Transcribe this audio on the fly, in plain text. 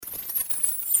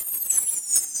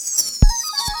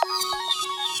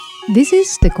This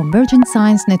is the Convergent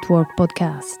Science Network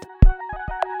podcast.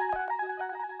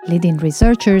 Leading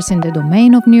researchers in the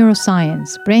domain of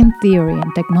neuroscience, brain theory,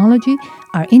 and technology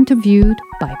are interviewed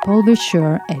by Paul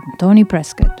Verschure and Tony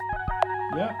Prescott.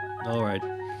 Yeah, all right.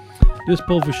 This is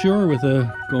Paul Verschure with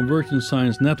the Convergent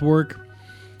Science Network.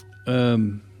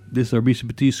 This is our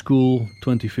BCPT School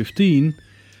 2015.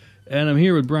 And I'm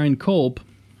here with Brian Kolb,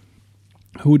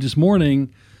 who this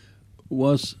morning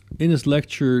was in his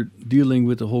lecture dealing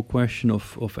with the whole question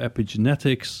of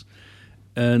epigenetics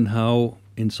and how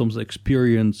in some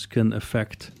experience can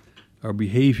affect our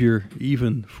behavior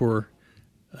even for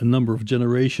a number of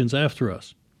generations after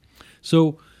us.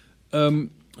 So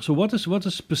what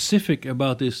is specific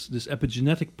about this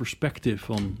epigenetic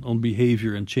perspective on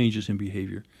behavior and changes in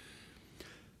behavior?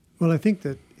 Well, I think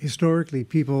that historically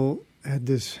people had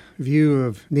this view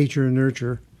of nature and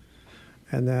nurture,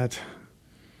 and that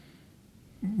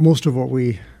most of what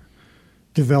we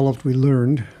developed, we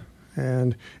learned,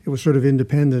 and it was sort of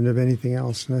independent of anything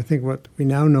else. And I think what we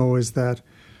now know is that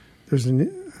there's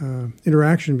an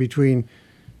interaction between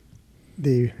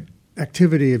the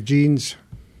activity of genes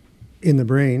in the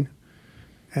brain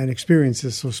and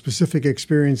experiences. So specific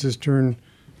experiences turn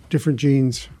different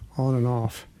genes on and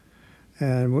off.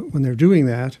 And when they're doing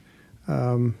that,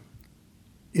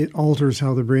 it alters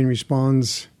how the brain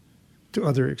responds to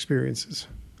other experiences.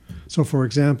 So, for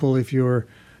example, if you're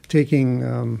taking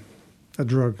a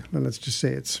drug, and let's just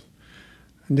say it's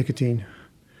nicotine,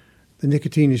 the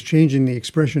nicotine is changing the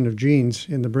expression of genes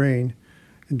in the brain,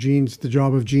 and the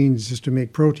job of genes is to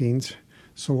make proteins.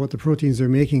 So what the proteins they're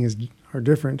making are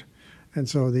different, and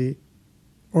so the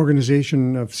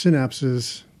organization of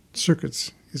synapses,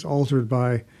 circuits, is altered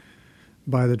by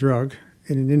the drug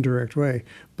in an indirect way.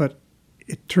 But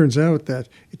it turns out that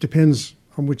it depends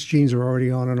on which genes are already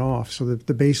on and off. So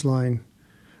the baseline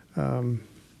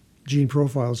gene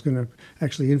profile is going to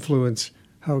actually influence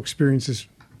how experiences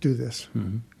do this.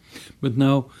 Mm-hmm. But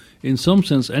now, in some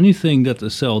sense, anything that a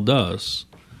cell does,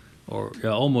 or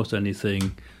almost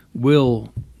anything,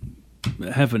 will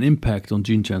have an impact on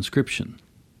gene transcription.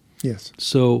 Yes.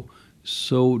 So,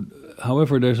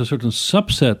 however, there's a certain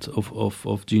subset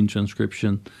of gene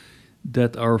transcription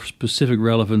that are of specific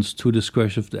relevance to this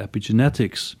question of the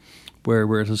epigenetics,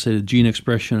 where as I say, the gene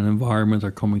expression and environment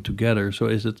are coming together. So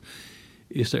is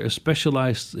there a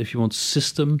specialized, if you want,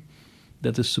 system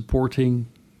that is supporting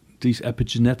these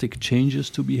epigenetic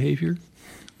changes to behavior?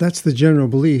 That's the general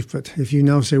belief, but if you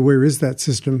now say, where is that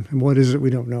system and what is it, we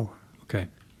don't know. Okay.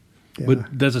 Yeah.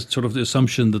 But that's a sort of the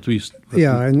assumption that we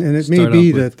and it may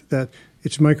be that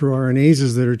it's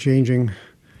microRNAs that are changing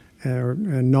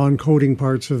and non-coding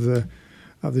parts of the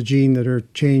gene that are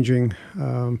changing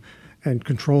and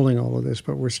controlling all of this,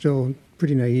 but we're still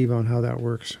pretty naive on how that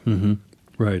works. Mm-hmm.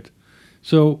 Right.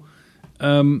 So,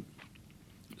 can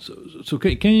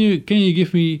you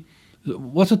give me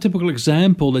what's a typical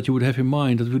example that you would have in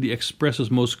mind that really expresses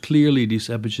most clearly these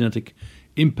epigenetic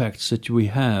impacts that we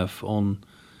have on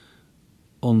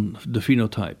the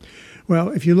phenotype? Well,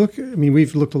 if you look,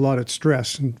 we've looked a lot at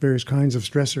stress and various kinds of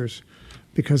stressors,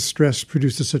 because stress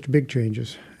produces such big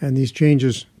changes, and these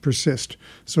changes persist.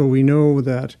 So we know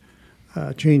that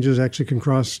changes actually can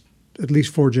cross at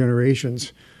least 4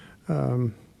 generations.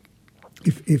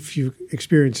 If you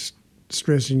experience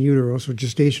stress in utero, so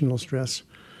gestational stress,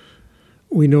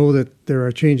 we know that there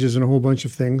are changes in a whole bunch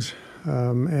of things,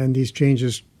 and these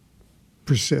changes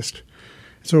persist.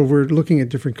 So we're looking at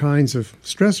different kinds of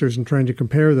stressors and trying to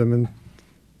compare them and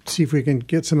see if we can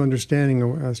get some understanding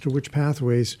as to which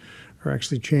pathways are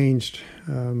actually changed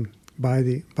by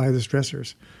the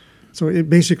stressors. So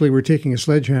basically we're taking a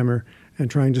sledgehammer and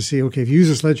trying to see, okay, if you use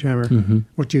a sledgehammer, mm-hmm.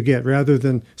 what do you get? Rather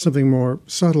than something more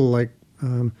subtle like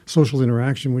social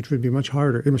interaction, which would be much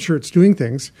harder. I'm sure it's doing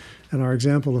things, and our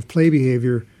example of play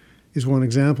behavior is one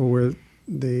example where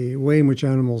the way in which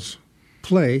animals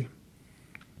play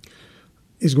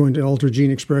is going to alter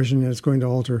gene expression and it's going to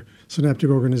alter synaptic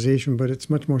organization, but it's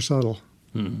much more subtle.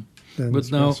 Mm-hmm. But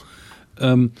stress.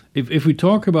 Now, if we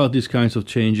talk about these kinds of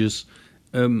changes,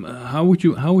 how would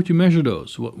you measure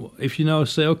those? If you now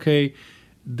say, okay,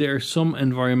 there's some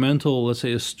environmental, let's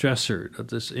say a stressor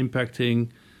that is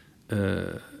impacting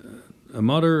a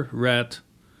mother rat,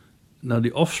 now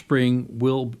the offspring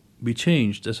will be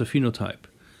changed as a phenotype.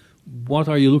 What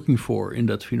are you looking for in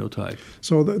that phenotype?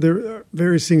 So there are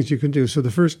various things you can do. So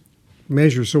the first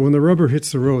measure, so when the rubber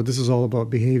hits the road, this is all about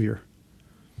behavior.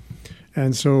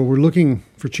 And so we're looking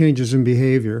for changes in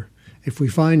behavior. If we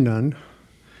find none,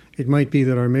 it might be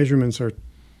that our measurements are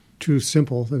too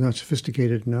simple, they're not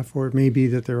sophisticated enough, or it may be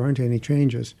that there aren't any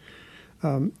changes.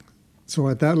 So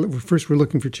at that, first we're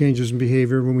looking for changes in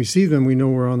behavior. When we see them, we know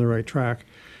we're on the right track.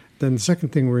 Then the second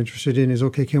thing we're interested in is,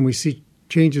 okay, can we see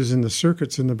changes in the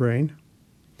circuits in the brain?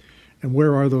 And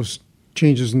where are those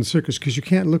changes in the circuits? Because you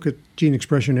can't look at gene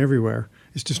expression everywhere.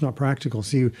 It's just not practical.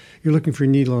 So you're looking for a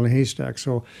needle in a haystack.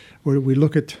 So we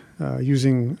look at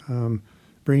using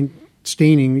brain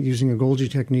staining, using a Golgi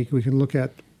technique. We can look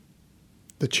at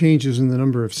the changes in the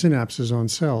number of synapses on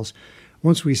cells.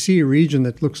 Once we see a region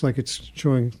that looks like it's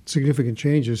showing significant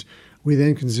changes, we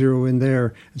then can zero in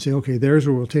there and say, okay, there's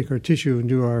where we'll take our tissue and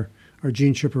do our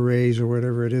gene chip arrays or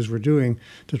whatever it is we're doing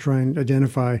to try and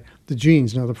identify the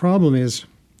genes. Now, the problem is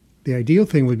the ideal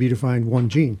thing would be to find one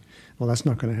gene. Well, that's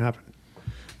not going to happen.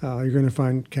 You're going to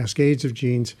find cascades of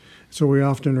genes. So we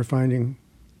often are finding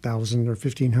 1,000 or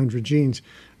 1,500 genes.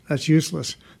 That's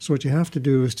useless. So what you have to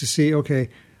do is to see, okay,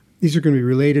 these are going to be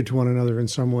related to one another in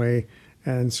some way.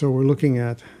 And so we're looking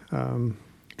at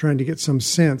trying to get some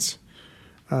sense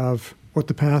of what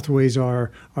the pathways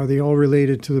are. Are they all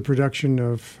related to the production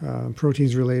of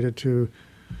proteins related to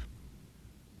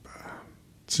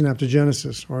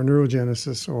synaptogenesis or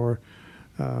neurogenesis or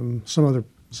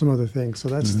some other thing? So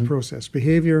that's the process.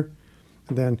 Behavior,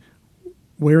 and then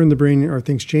where in the brain are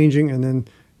things changing, and then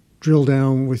drill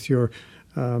down with your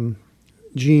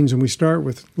genes. And we start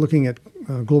with looking at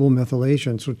global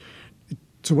methylation.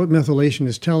 So what methylation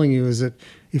is telling you is that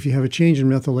if you have a change in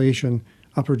methylation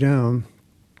up or down,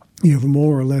 you have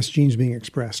more or less genes being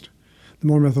expressed. The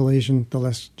more methylation, the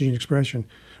less gene expression.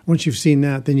 Once you've seen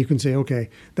that, then you can say, okay,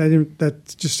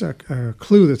 that's just a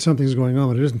clue that something's going on,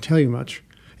 but it doesn't tell you much.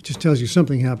 It just tells you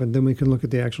something happened. Then we can look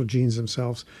at the actual genes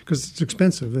themselves, because it's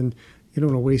expensive, and you don't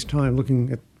want to waste time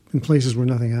looking at in places where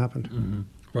nothing happened.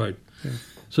 Mm-hmm. Right. Yeah.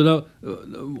 So now,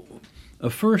 a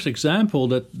first example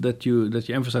that you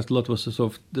emphasized a lot was the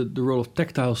sort of the role of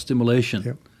tactile stimulation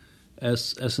Yep.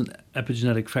 as an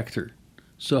epigenetic factor.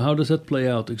 So how does that play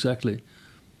out exactly?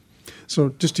 So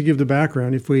just to give the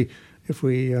background, if we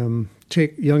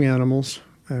take young animals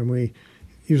and we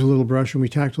use a little brush and we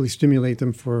tactily stimulate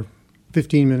them for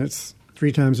 15 minutes,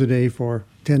 3 times a day for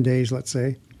 10 days, let's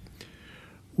say,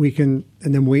 we can,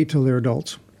 and then wait till they're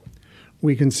adults,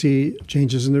 we can see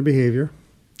changes in their behavior.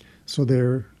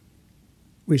 So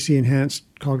we see enhanced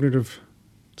cognitive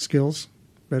skills,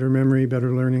 better memory,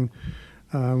 better learning.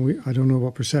 I don't know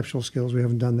about perceptual skills. We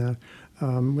haven't done that.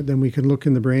 But then we can look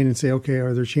in the brain and say, okay,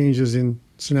 are there changes in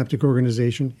synaptic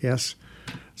organization? Yes.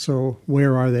 So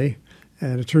where are they?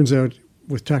 And it turns out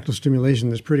with tactile stimulation,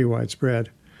 that's pretty widespread.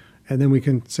 And then we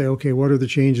can say, okay, what are the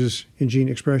changes in gene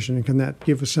expression? And can that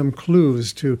give us some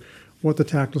clues to what the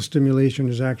tactile stimulation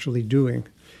is actually doing?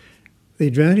 The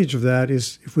advantage of that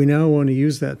is if we now want to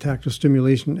use that tactile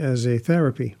stimulation as a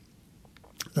therapy,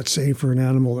 let's say for an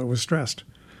animal that was stressed,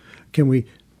 can we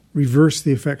reverse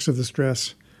the effects of the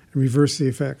stress and reverse the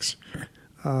effects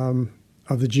of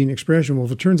the gene expression? Well,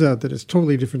 if it turns out that it's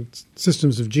totally different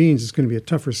systems of genes, it's going to be a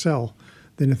tougher sell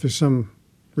than if there's some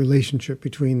relationship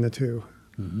between the two.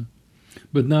 Mm-hmm.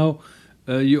 But now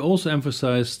you also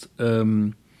emphasized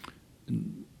the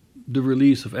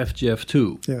release of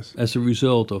FGF2 Yes. as a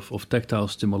result of tactile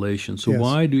stimulation. So Yes.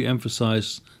 why do you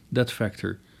emphasize that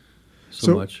factor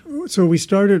so much? So we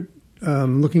started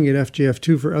looking at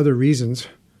FGF2 for other reasons,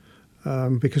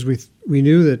 because we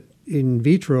knew that in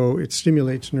vitro it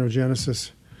stimulates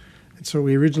neurogenesis. And so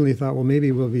we originally thought, well,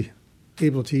 maybe we'll be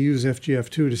able to use FGF2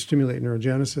 to stimulate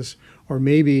neurogenesis, or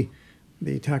maybe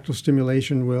the tactile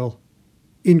stimulation will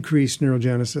increase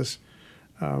neurogenesis.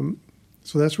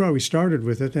 So that's why we started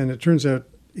with it, and it turns out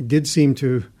it did seem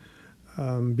to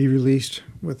be released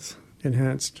with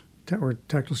enhanced or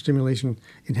tactile stimulation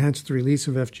enhanced the release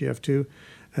of FGF2.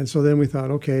 And so then we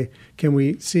thought, okay, can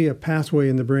we see a pathway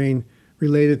in the brain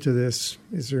related to this?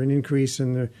 Is there an increase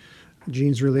in the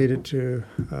genes related to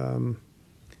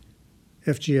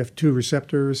FGF2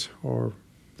 receptors or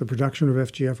the production of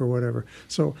FGF or whatever?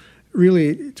 So really,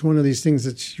 it's one of these things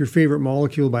that's your favorite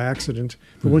molecule by accident.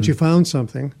 But once you found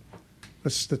something,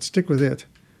 let's stick with it,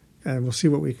 and we'll see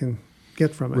what we can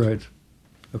get from it. Right.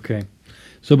 Okay.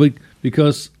 So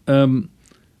because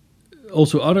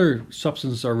also other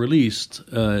substances are released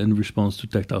in response to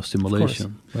tactile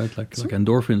stimulation, right? Like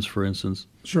endorphins, for instance.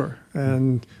 Sure.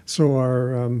 And so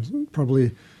are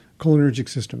probably cholinergic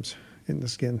systems in the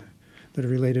skin that are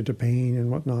related to pain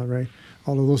and whatnot, right?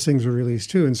 All of those things are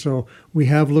released too. And so we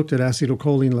have looked at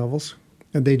acetylcholine levels,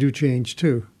 and they do change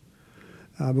too.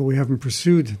 But we haven't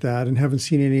pursued that and haven't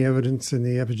seen any evidence in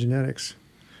the epigenetics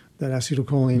that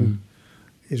acetylcholine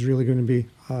is really going to be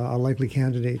a likely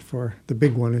candidate for the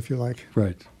big one, if you like.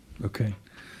 Right. Okay.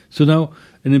 So now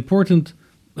an important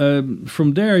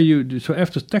from there, so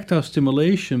after tactile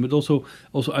stimulation, but also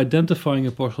identifying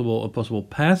a possible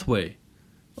pathway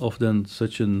of then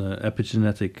such an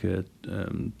epigenetic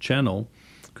channel,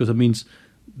 because that means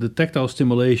the tactile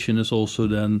stimulation is also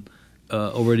then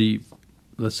already,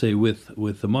 let's say,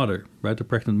 with the mother, right, the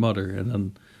pregnant mother, and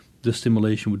then the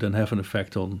stimulation would then have an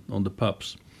effect on the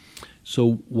pups.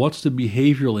 So what's the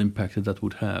behavioral impact that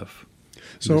would have?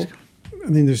 So, I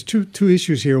mean, there's two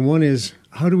issues here. One is,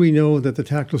 how do we know that the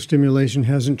tactile stimulation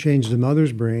hasn't changed the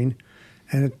mother's brain,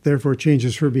 and it therefore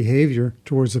changes her behavior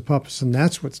towards the pups, and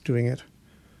that's what's doing it?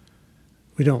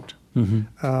 We don't.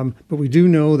 Mm-hmm. But we do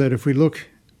know that if we look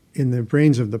in the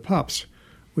brains of the pups,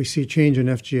 we see change in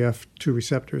FGF2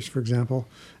 receptors, for example.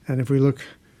 And if we look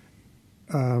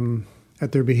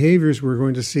at their behaviors, we're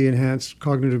going to see enhanced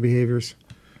cognitive behaviors,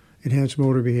 enhanced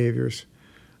motor behaviors,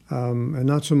 and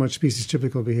not so much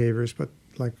species-typical behaviors, but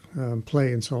like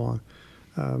play and so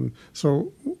on.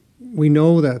 So we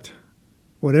know that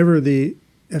whatever the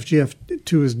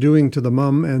FGF2 is doing to the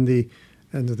mum and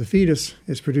to the fetus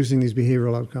is producing these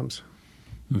behavioral outcomes.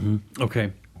 Mm-hmm.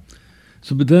 Okay.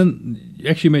 So, but then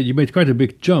actually you made quite a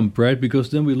big jump, right?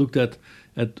 Because then we looked at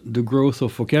the growth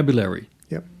of vocabulary.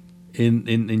 Yep.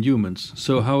 In humans.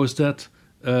 So how is that?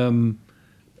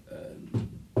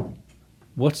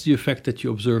 What's the effect that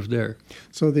you observe there?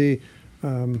 So the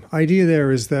idea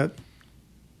there is that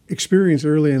experience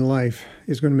early in life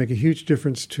is going to make a huge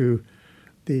difference to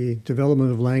the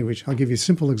development of language. I'll give you a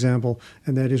simple example,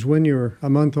 and that is when you're a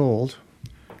month old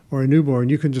or a newborn,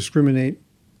 you can discriminate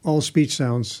all speech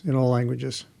sounds in all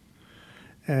languages.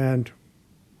 And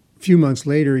a few months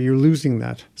later, you're losing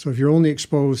that. So if you're only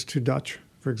exposed to Dutch,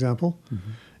 for example,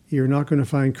 mm-hmm. you're not going to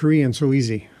find Korean so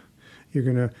easy. You're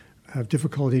going to have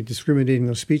difficulty discriminating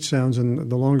those speech sounds,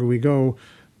 and the longer we go,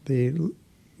 the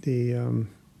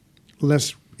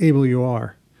less able you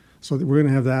are. So we're going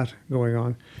to have that going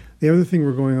on. The other thing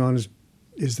we're going on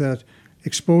is that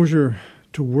exposure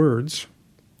to words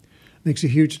makes a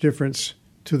huge difference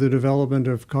to the development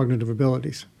of cognitive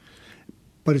abilities.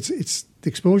 But it's the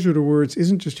exposure to words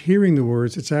isn't just hearing the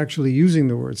words, it's actually using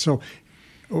the words. So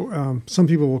some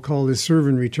people will call this serve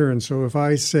and return. So if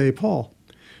I say, Paul,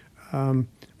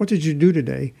 what did you do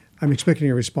today? I'm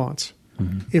expecting a response.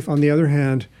 Mm-hmm. If, on the other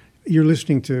hand, you're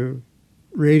listening to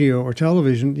radio or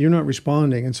television, you're not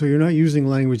responding, and so you're not using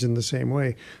language in the same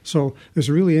way. So there's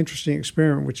a really interesting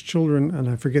experiment which children, and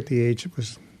I forget the age, it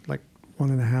was like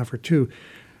 1.5 or 2,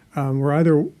 were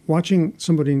either watching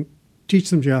somebody teach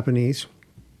them Japanese,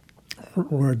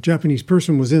 or a Japanese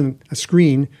person was in a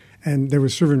screen and there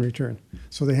was serve and return.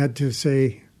 So they had to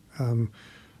say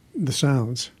the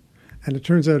sounds. And it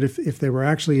turns out if they were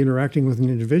actually interacting with an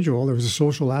individual, there was a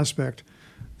social aspect.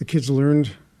 The kids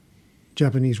learned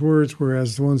Japanese words,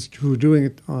 whereas the ones who were doing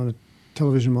it on a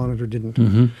television monitor didn't.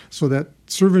 Mm-hmm. So that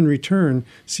serve and return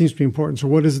seems to be important. So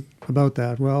what is it about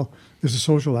that? Well, there's a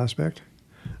social aspect.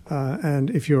 And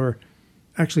if you're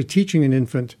actually teaching an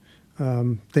infant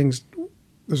things,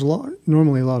 there's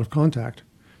normally a lot of contact.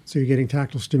 So you're getting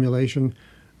tactile stimulation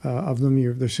of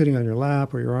them. They're sitting on your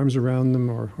lap or your arms around them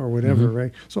or whatever, mm-hmm.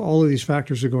 right? So all of these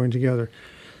factors are going together.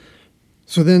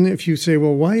 So then if you say,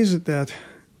 well, why is it that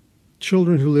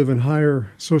children who live in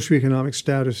higher socioeconomic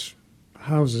status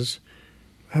houses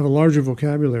have a larger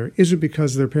vocabulary? Is it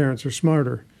because their parents are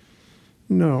smarter?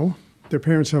 No. Their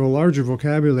parents have a larger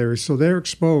vocabulary, so they're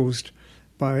exposed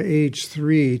by age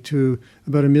 3 to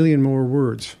about 1 million more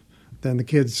words than the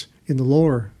kids in the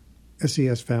lower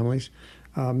SES families.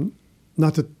 Not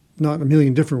 1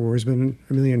 million different words, but 1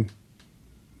 million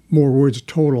more words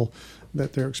total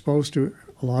that they're exposed to.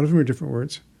 A lot of them are different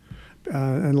words.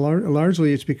 And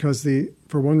largely it's because,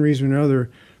 for one reason or another,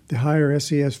 the higher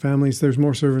SES families, there's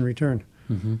more serve and return.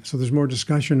 Mm-hmm. So there's more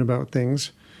discussion about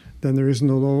things than there is in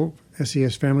the low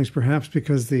SES families, perhaps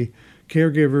because the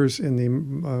caregivers in the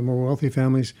more wealthy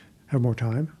families have more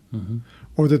time, mm-hmm.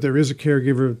 or that there is a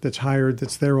caregiver that's hired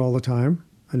that's there all the time,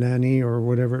 a nanny or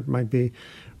whatever it might be,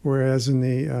 whereas in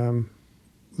the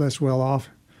less well-off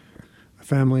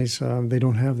families, they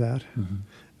don't have that. Mm-hmm.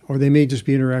 Or they may just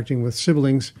be interacting with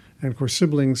siblings, and of course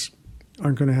siblings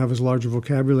aren't going to have as large a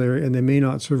vocabulary, and they may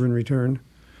not serve and return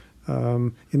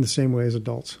in the same way as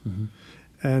adults. Mm-hmm.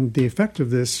 And the effect of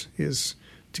this is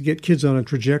to get kids on a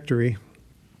trajectory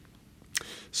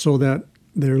so that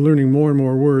they're learning more and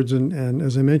more words. And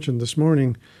as I mentioned this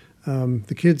morning,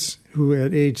 the kids who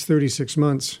at age 36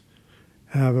 months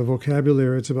have a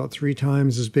vocabulary that's about 3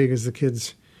 times as big as the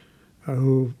kids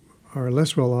who are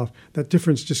less well off, that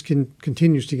difference just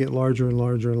continues to get larger and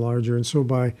larger and larger. And so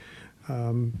by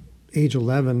age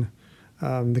 11,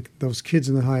 those kids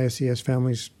in the high SES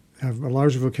families have a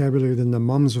larger vocabulary than the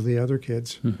mums of the other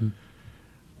kids. Mm-hmm.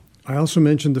 I also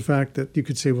mentioned the fact that you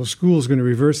could say, well, school is going to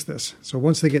reverse this. So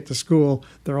once they get to school,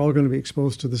 they're all going to be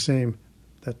exposed to the same.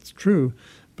 That's true,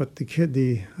 but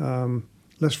the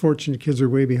less fortunate kids are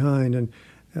way behind. And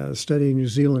a study in New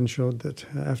Zealand showed that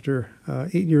after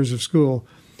 8 years of school,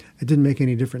 it didn't make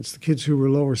any difference. The kids who were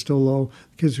low are still low.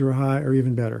 The kids who are high are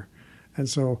even better. And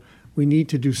so we need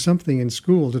to do something in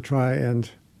school to try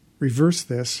and reverse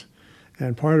this.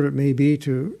 And part of it may be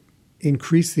to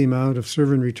increase the amount of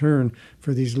serve and return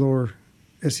for these lower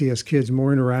SES kids,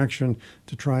 more interaction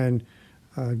to try and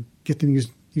get them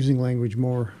using language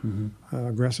more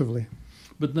aggressively.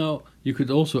 But now you could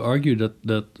also argue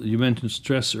that you mentioned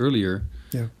stress earlier,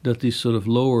 that these sort of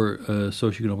lower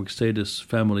socioeconomic status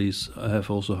families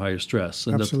have also higher stress.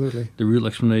 And Absolutely. That the real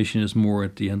explanation is more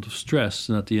at the end of stress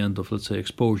than at the end of, let's say,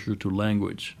 exposure to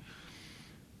language.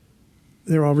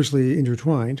 They're obviously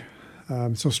intertwined.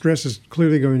 So stress is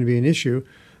clearly going to be an issue.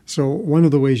 So one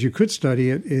of the ways you could study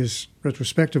it is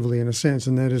retrospectively, in a sense,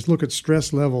 and that is look at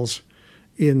stress levels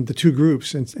in the two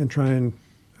groups and try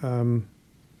and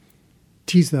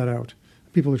tease that out.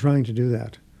 People are trying to do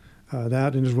that.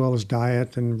 That, and as well as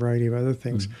diet and a variety of other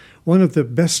things. Mm-hmm. One of the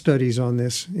best studies on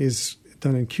this is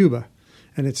done in Cuba,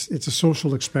 and it's a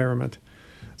social experiment.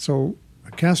 So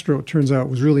Castro, it turns out,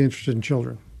 was really interested in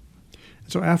children.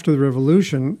 So after the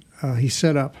revolution, he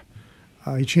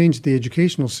changed the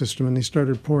educational system, and they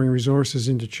started pouring resources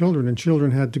into children, and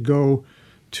children had to go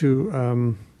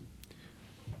to,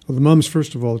 the mums,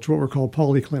 first of all, to what were called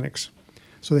polyclinics.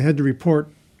 So they had to report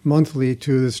monthly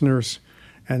to this nurse,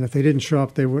 and if they didn't show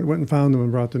up, they went and found them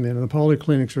and brought them in. And the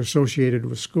polyclinics are associated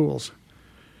with schools.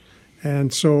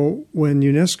 And so when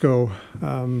UNESCO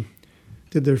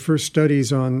did their first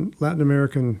studies on Latin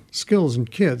American skills in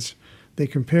kids, they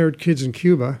compared kids in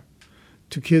Cuba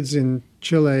to kids in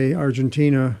Chile,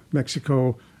 Argentina,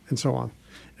 Mexico, and so on.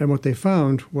 And what they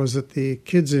found was that the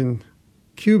kids in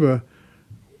Cuba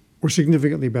were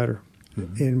significantly better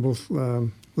in both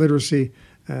literacy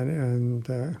and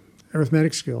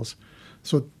arithmetic skills.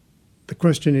 So the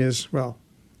question is, well,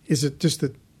 is it just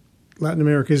that Latin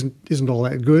America isn't all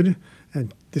that good,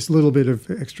 and this little bit of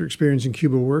extra experience in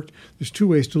Cuba worked? There's two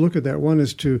ways to look at that. One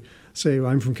is to say,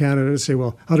 well, I'm from Canada, to say,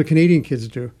 well, how do Canadian kids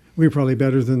do? We're probably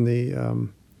better than the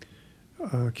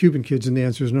Cuban kids, and the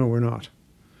answer is no, we're not.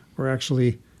 We're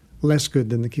actually less good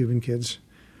than the Cuban kids.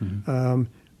 Mm-hmm.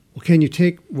 Well, can you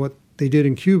take what they did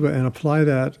in Cuba and apply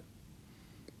that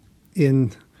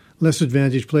in less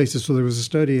advantaged places? So there was a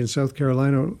study in South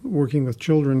Carolina working with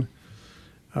children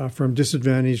from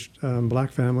disadvantaged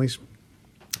black families.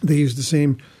 They used the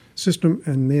same system,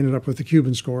 and they ended up with the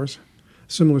Cuban scores.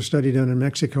 Similar study done in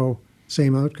Mexico,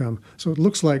 same outcome. So it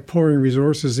looks like pouring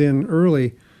resources in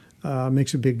early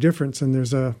makes a big difference. And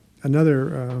there's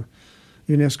another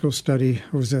UNESCO study,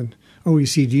 it was an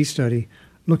OECD study,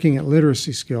 looking at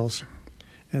literacy skills.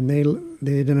 And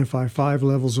they identify 5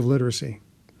 levels of literacy.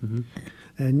 Mm-hmm.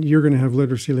 And you're going to have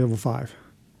literacy level 5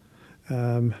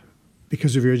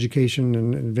 because of your education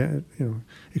and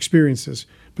experiences.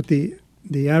 But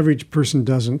the average person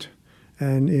doesn't.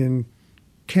 And in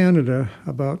Canada,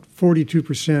 about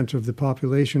 42% of the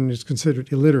population is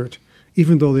considered illiterate,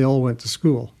 even though they all went to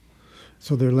school.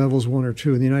 So they're levels 1 or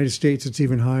 2. In the United States, it's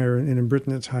even higher, and in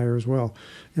Britain, it's higher as well.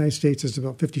 The United States is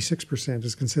about 56%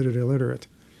 is considered illiterate.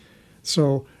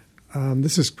 So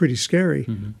this is pretty scary.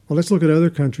 Mm-hmm. Well, let's look at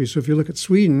other countries. So if you look at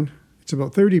Sweden, it's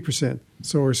about 30%.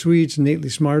 So are Swedes innately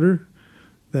smarter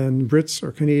than Brits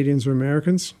or Canadians or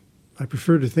Americans? I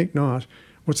prefer to think not.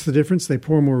 What's the difference? They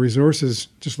pour more resources,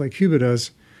 just like Cuba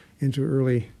does, into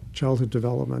early childhood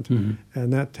development. Mm-hmm.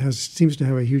 And that seems to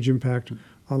have a huge impact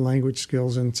on language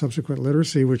skills and subsequent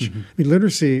literacy, which, mm-hmm. I mean,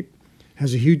 literacy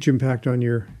has a huge impact on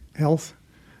your health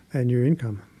and your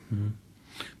income. Mm-hmm.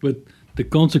 But the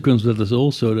consequence of that is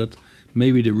also that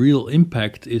maybe the real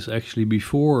impact is actually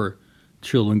before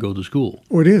children go to school.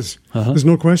 Oh, it is. Uh-huh. There's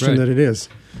no question that it is.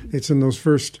 It's in those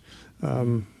first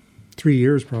 3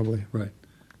 years, probably. Right.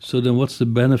 So then what's the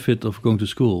benefit of going to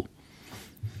school?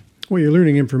 Well, you're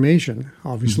learning information,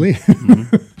 obviously.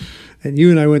 Mm-hmm. And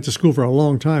you and I went to school for a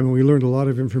long time, and we learned a lot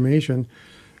of information.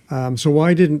 So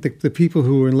why didn't the people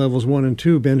who were in levels 1 and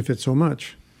 2 benefit so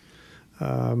much?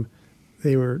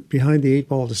 They were behind the 8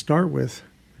 ball to start with,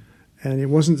 and it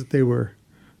wasn't that they were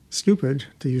stupid,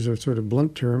 to use a sort of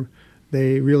blunt term.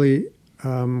 They really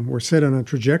were set on a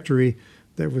trajectory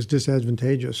that was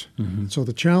disadvantageous. Mm-hmm. So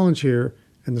the challenge here,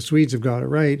 and the Swedes have got it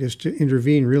right, is to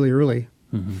intervene really early,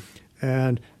 mm-hmm.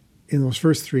 and in those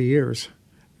first 3 years,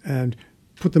 and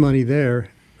put the money there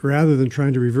rather than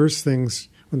trying to reverse things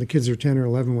when the kids are 10 or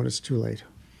 11 when it's too late.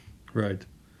 Right.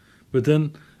 But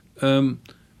then A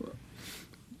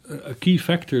key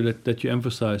factor that you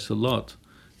emphasize a lot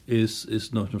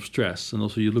is notion of stress, and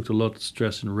also you looked a lot at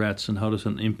stress in rats and how this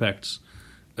then impacts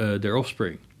their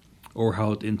offspring, or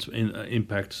how it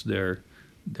impacts their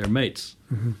mates.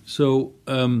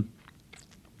 Mm-hmm.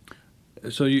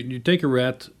 So you take a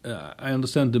rat. I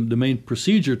understand the main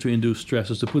procedure to induce stress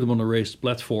is to put them on a raised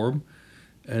platform,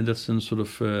 and that's then sort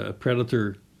of a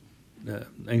predator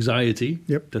anxiety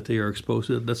that they are exposed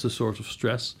to. That's the source of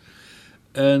stress.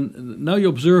 And now you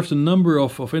observed a number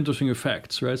of interesting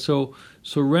effects, right? So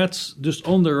rats just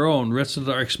on their own, rats that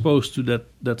are exposed to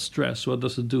that stress, what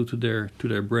does it do to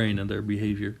their brain and their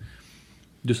behavior?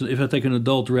 Just if I take an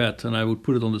adult rat and I would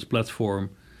put it on this platform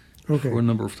for a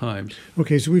number of times.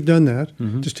 Okay, so we've done that,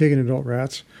 just taking adult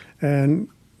rats, and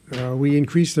we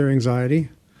increase their anxiety.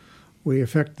 We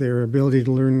affect their ability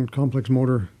to learn complex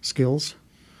motor skills.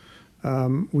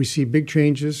 We see big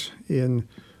changes in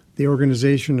the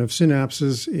organization of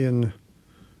synapses in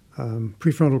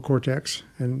prefrontal cortex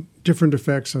and different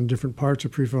effects on different parts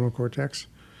of prefrontal cortex.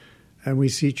 And we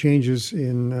see changes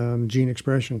in gene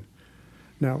expression.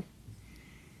 Now,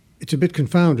 it's a bit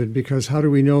confounded because how do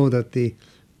we know that the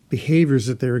behaviors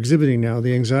that they're exhibiting now,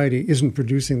 the anxiety, isn't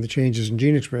producing the changes in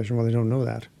gene expression? Well, they don't know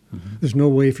that. Mm-hmm. There's no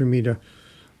way for me to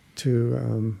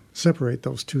separate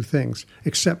those two things,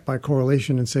 except by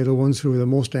correlation and say the ones who are the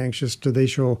most anxious, do they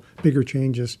show bigger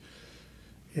changes?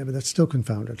 Yeah, but that's still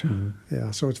confounded. Mm-hmm.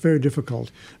 Yeah, so it's very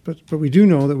difficult. But we do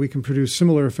know that we can produce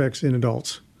similar effects in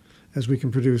adults as we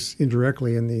can produce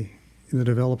indirectly in the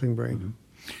developing brain. Mm-hmm.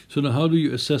 So now how do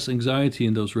you assess anxiety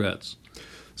in those rats?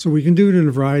 So we can do it in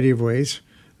a variety of ways.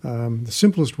 The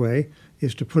simplest way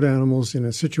is to put animals in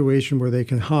a situation where they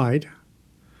can hide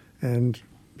and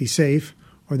be safe,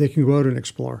 or they can go out and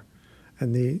explore.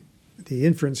 And the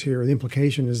inference here, the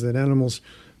implication is that animals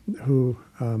who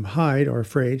hide are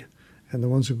afraid, and the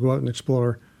ones who go out and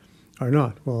explore are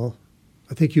not. Well,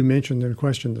 I think you mentioned in a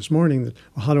question this morning that,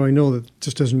 well, how do I know that it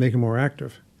just doesn't make them more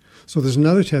active? So there's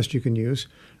another test you can use.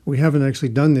 We haven't actually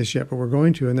done this yet, but we're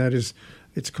going to, and that is,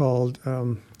 it's called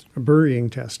a burying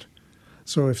test.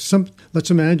 So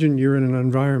let's imagine you're in an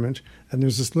environment, and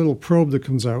there's this little probe that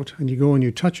comes out, and you go and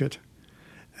you touch it,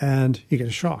 and you get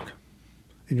a shock,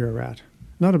 and you're a rat.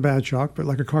 Not a bad shock, but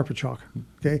like a carpet shock,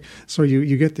 okay? So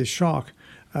you get this shock.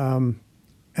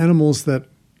 Animals that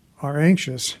are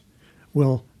anxious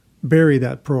will bury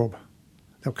that probe.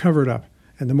 They'll cover it up.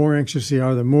 And the more anxious they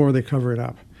are, the more they cover it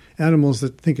up. Animals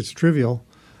that think it's trivial,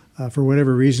 for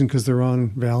whatever reason, because they're on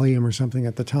Valium or something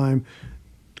at the time,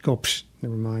 go, psh,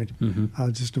 never mind.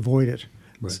 Mm-hmm. Just avoid it.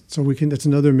 Right. So that's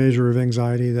another measure of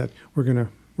anxiety that we're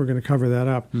gonna cover that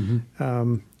up.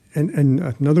 Mm-hmm. And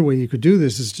another way you could do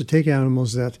this is to take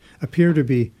animals that appear to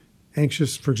be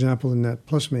anxious, for example, in that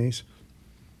plus maze,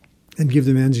 and give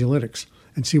them anxiolytics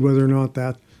and see whether or not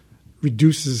that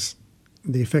reduces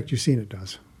the effect you've seen it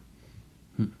does.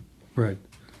 Right.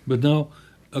 But now,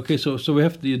 okay, so we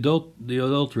have the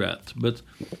adult rat, but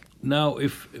now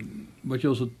what you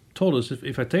also told us,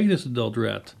 if I take this adult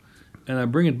rat and I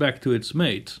bring it back to its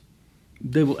mate,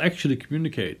 they will actually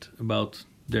communicate about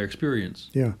their experience.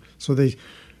 Yeah. So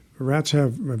rats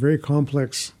have a very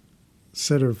complex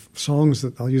set of songs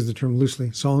that, I'll use the term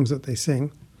loosely, songs that they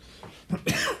sing.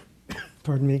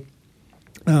 Pardon me.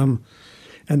 And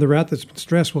the rat that's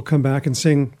stressed will come back and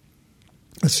sing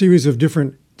a series of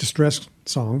different distress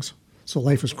songs, so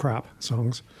life is crap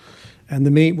songs. And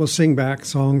the mate will sing back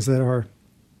songs that are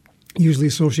usually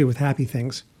associated with happy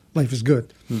things. Life is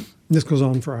good. And this goes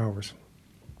on for hours.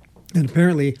 And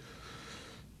apparently,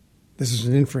 this is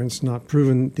an inference, not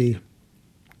proven,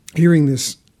 hearing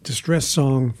this distress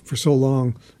song for so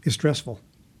long is stressful.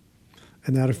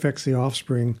 And that affects the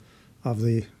offspring of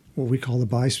what we call the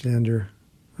bystander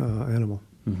animal.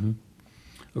 Mm-hmm.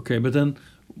 Okay, but then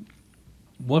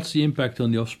what's the impact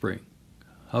on the offspring?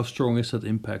 How strong is that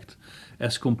impact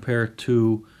as compared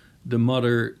to the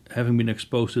mother having been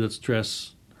exposed to that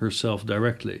stress herself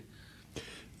directly?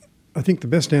 I think the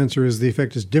best answer is the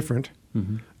effect is different.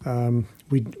 Mm-hmm.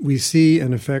 We see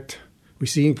an effect. We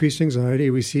see increased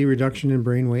anxiety. We see reduction in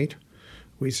brain weight.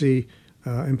 We see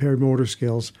impaired motor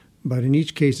skills. But in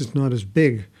each case, it's not as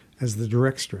big as the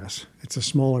direct stress. It's a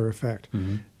smaller effect.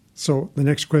 Mm-hmm. So the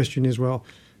next question is, well,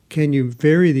 can you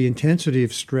vary the intensity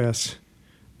of stress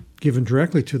given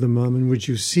directly to the mom? And would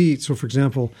you see, so for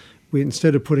example,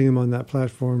 instead of putting them on that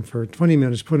platform for 20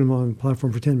 minutes, put them on the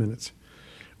platform for 10 minutes.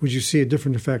 Would you see a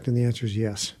different effect? And the answer is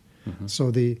yes. Mm-hmm.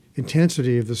 So the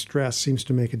intensity of the stress seems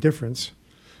to make a difference.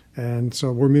 And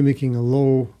so we're mimicking a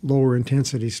lower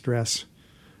intensity stress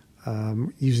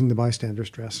using the bystander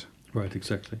stress. Right,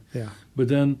 exactly. Yeah. But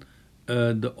then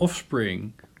the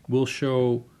offspring will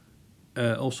show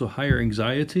also higher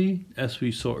anxiety, as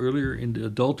we saw earlier in the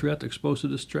adult rat exposed to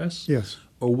the stress? Yes.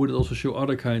 Or would it also show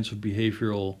other kinds of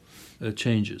behavioral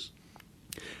changes?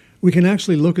 We can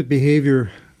actually look at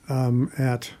behavior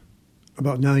at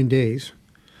about 9 days.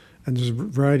 And there's a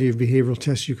variety of behavioral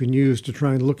tests you can use to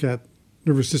try and look at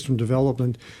nervous system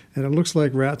development. And it looks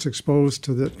like rats exposed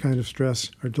to that kind of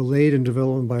stress are delayed in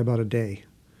development by about a day.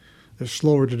 They're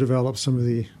slower to develop some of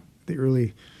the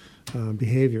early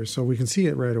behaviors. So we can see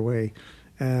it right away.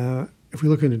 If we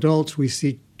look in adults, we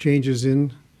see changes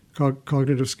in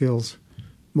cognitive skills,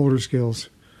 motor skills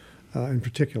in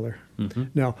particular. Mm-hmm.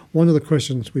 Now, one of the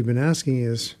questions we've been asking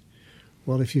is,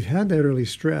 well, if you've had that early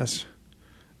stress,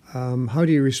 how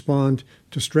do you respond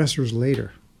to stressors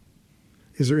later?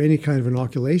 Is there any kind of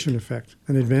inoculation effect,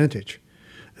 an advantage?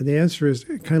 And the answer is,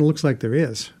 it kind of looks like there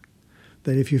is.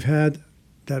 That if you've had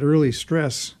that early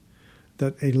stress,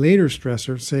 that a later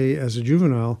stressor, say as a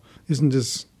juvenile, isn't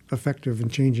as effective in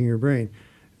changing your brain.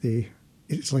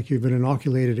 It's like you've been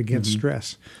inoculated against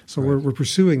stress. So Right. we're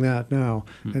pursuing that now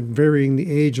and varying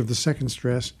the age of the second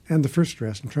stress and the first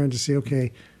stress and trying to see,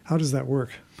 okay, how does that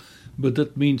work? But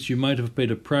that means you might have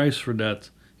paid a price for that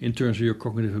in terms of your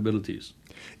cognitive abilities.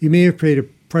 You may have paid a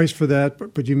price for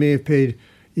that, but you may have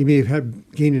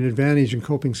gained an advantage in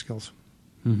coping skills.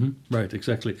 Mm-hmm. Right,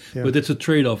 exactly. Yeah. But it's a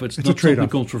trade-off. It's It's not a trade-off. something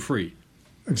that comes for free.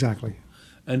 Exactly.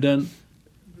 And then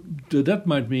that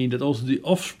might mean that also the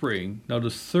offspring, now the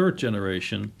third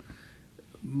generation,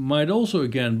 might also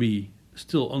again be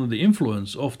still under the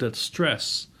influence of that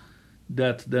stress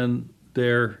that then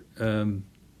their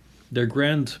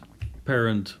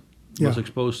grandparent was Yeah.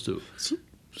 exposed to.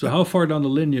 So how far down the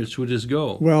lineage would this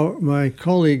go? Well, my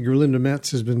colleague Gerlinda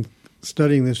Metz has been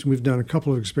studying this, and we've done a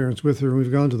couple of experiments with her, and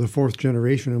we've gone to the fourth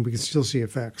generation, and we can still see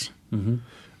effects.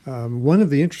 Mm-hmm. One of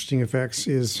the interesting effects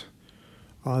is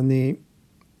on the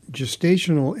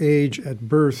gestational age at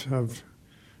birth of,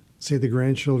 say, the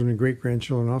grandchildren and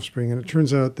great-grandchildren and offspring, and it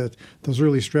turns out that those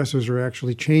early stressors are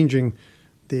actually changing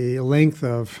the length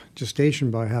of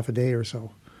gestation by half a day or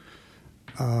so.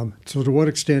 So to what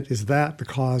extent is that the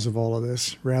cause of all of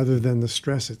this, rather than the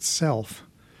stress itself?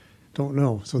 Don't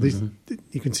know. So these,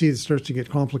 you can see it starts to get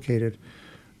complicated.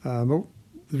 But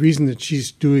the reason that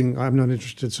she's doing, I'm not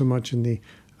interested so much in the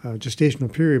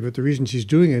gestational period, but the reason she's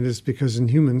doing it is because in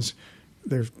humans,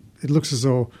 it looks as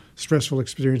though stressful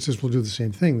experiences will do the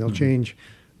same thing. They'll change.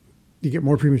 You get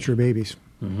more premature babies.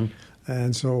 Mm-hmm.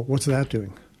 And so what's that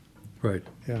doing? Right.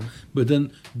 Yeah. But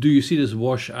then do you see this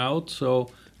wash out? So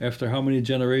after how many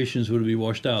generations would it be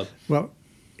washed out? Well,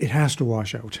 it has to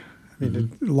wash out. I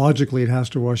mean, logically, it has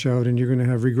to wash out, and you're going to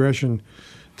have regression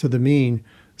to the mean.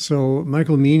 So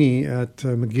Michael Meany at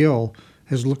McGill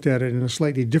has looked at it in a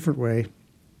slightly different way.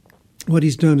 What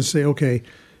he's done is say, okay,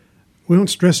 we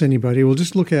don't stress anybody. We'll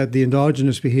just look at the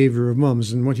endogenous behavior of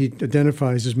mums. And what he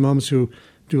identifies is mums who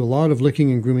do a lot of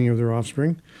licking and grooming of their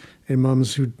offspring and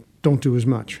mums who don't do as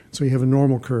much. So you have a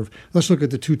normal curve. Let's look at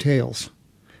the two tails.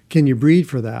 Can you breed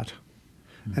for that?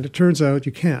 And it turns out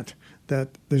you can't,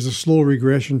 that there's a slow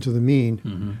regression to the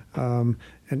mean.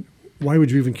 And why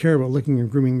would you even care about licking and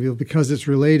grooming? Because it's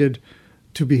related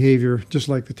to behavior, just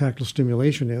like the tactile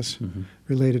stimulation is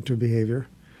related to behavior.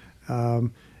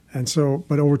 And so,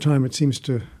 but over time it seems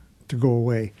to go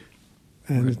away.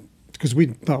 And because we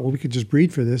thought, well, we could just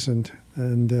breed for this, and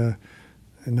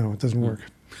no, it doesn't work.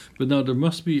 But now there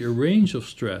must be a range of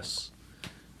stress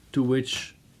to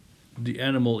which the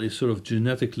animal is sort of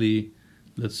genetically,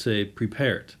 let's say,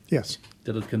 prepared. Yes.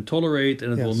 That it can tolerate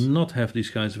and it will Yes. not have these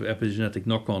kinds of epigenetic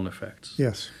knock-on effects.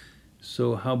 Yes.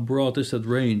 So how broad is that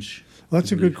range? Well,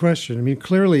 that's a good question. I mean,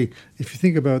 clearly, if you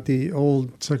think about the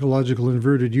old psychological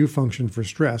inverted U function for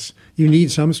stress, you need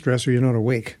some stress or you're not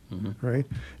awake, right?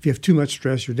 If you have too much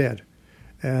stress, you're dead.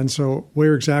 And so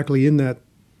where exactly in that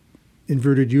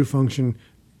inverted U function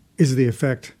is the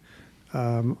effect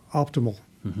optimal?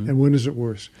 And when is it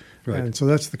worse? Right. And so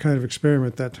that's the kind of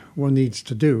experiment that one needs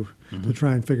to do to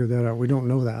try and figure that out. We don't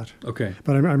know that. Okay.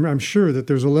 But I'm sure that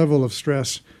there's a level of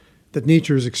stress that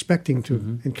nature is expecting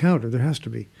to encounter. There has to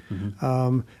be.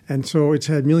 And so it's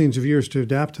had millions of years to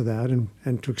adapt to that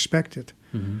and to expect it.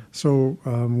 So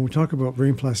when we talk about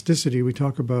brain plasticity, we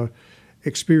talk about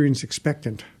experience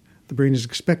expectant. The brain is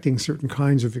expecting certain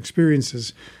kinds of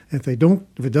experiences. And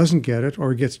if it doesn't get it,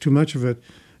 or it gets too much of it,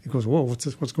 it goes, whoa,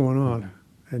 what's going on?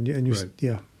 And you Right.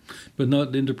 yeah. But now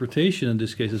the interpretation in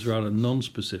this case is rather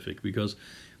non-specific, because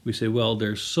we say, well,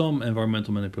 there's some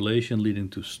environmental manipulation leading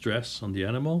to stress on the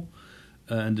animal,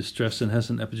 and the stress then has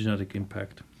an epigenetic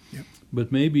impact. Yep.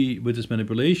 But maybe with this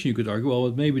manipulation you could argue,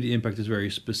 well, maybe the impact is very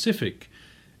specific.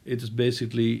 It is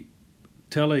basically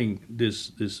telling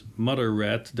this mother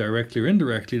rat directly or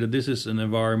indirectly that this is an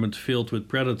environment filled with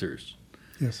predators.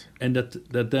 Yes. And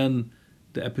that then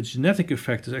the epigenetic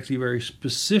effect is actually a very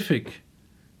specific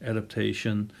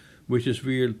adaptation, which is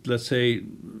weird. Let's say,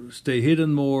 stay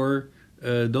hidden more,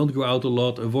 don't go out a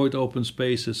lot, avoid open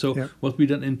spaces. So what we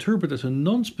then interpret as a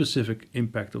non-specific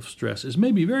impact of stress is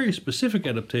maybe very specific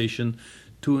adaptation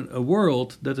to a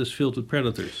world that is filled with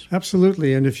predators.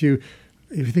 Absolutely. And if you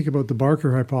think about the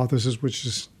Barker hypothesis, which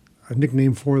is a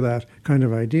nickname for that kind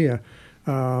of idea,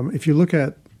 if you look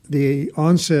at the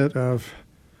onset of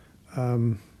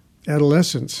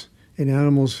adolescence in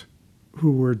animals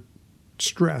who were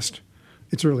stressed,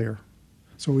 it's earlier.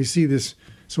 So we see this.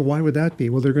 So why would that be?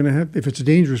 Well, they're going to have, if it's a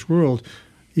dangerous world,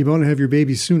 you want to have your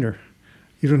baby sooner.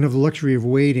 You don't have the luxury of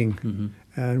waiting. Mm-hmm.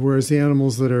 And whereas the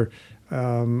animals that are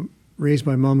raised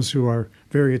by moms who are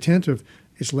very attentive,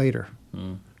 it's later.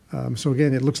 Mm. So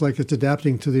again, it looks like it's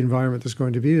adapting to the environment that's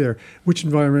going to be there. Which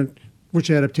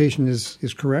adaptation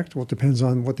is correct? Well, it depends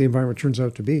on what the environment turns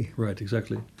out to be. Right,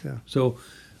 exactly. Yeah. So,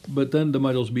 but then there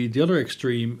might also be the other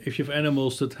extreme. If you have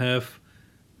animals that have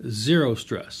zero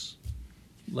stress,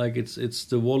 like it's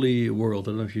the Wall-E world.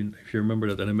 I don't know if you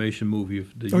remember that animation movie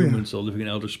of the humans all living in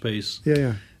outer space.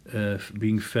 Yeah.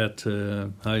 Being fed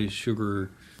high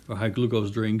sugar or high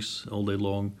glucose drinks all day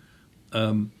long.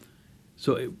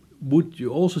 Would you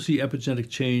also see epigenetic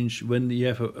change when you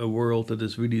have a world that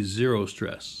is really zero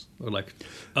stress or like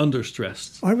under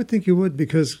stressed? I would think you would,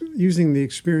 because using the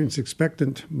experience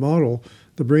expectant model,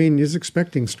 the brain is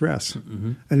expecting stress.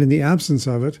 Mm-hmm. And in the absence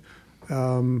of it,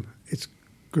 it's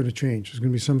going to change. There's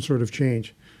going to be some sort of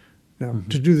change. Now,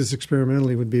 to do this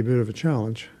experimentally would be a bit of a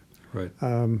challenge. Right.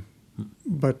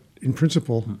 But in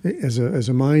principle, as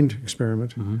a mind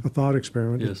experiment, a thought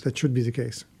experiment, that should be the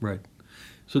case. Right.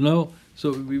 So now,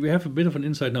 we have a bit of an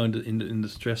insight now in the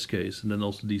stress case, and then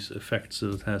also these effects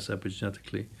that it has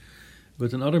epigenetically.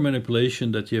 But another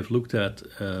manipulation that you have looked at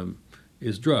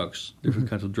is drugs, different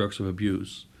kinds of drugs of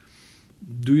abuse.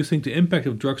 Do you think the impact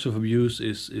of drugs of abuse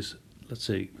is let's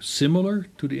say, similar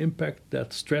to the impact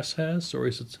that stress has, or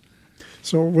is it?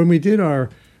 So when we did our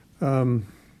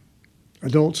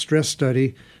adult stress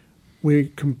study, we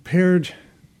compared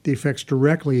the effects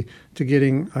directly to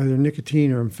getting either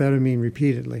nicotine or amphetamine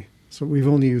repeatedly. So we've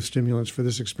only used stimulants for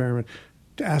this experiment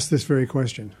to ask this very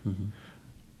question. Mm-hmm.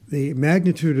 The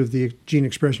magnitude of the gene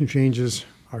expression changes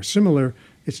are similar.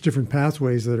 It's different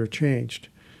pathways that are changed.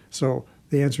 So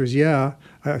the answer is yeah.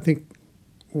 I think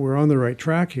we're on the right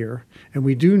track here. And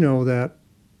we do know that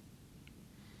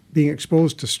being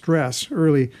exposed to stress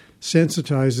early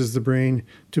sensitizes the brain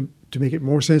to make it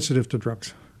more sensitive to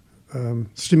drugs,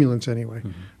 stimulants anyway.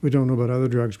 Mm-hmm. We don't know about other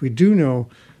drugs. We do know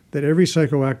that every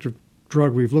psychoactive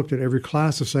drug we've looked at, every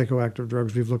class of psychoactive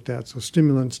drugs we've looked at, so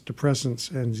stimulants, depressants,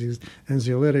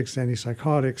 anxiolytics,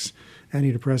 antipsychotics,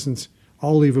 antidepressants,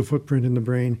 all leave a footprint in the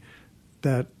brain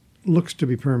that looks to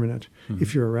be permanent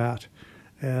if you're a rat.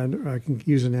 And I can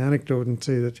use an anecdote and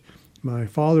say that my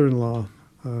father-in-law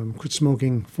quit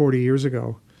smoking 40 years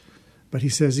ago, but he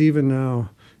says even now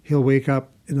he'll wake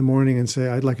up in the morning and say,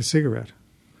 I'd like a cigarette.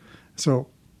 So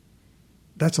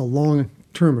that's a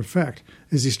long-term effect.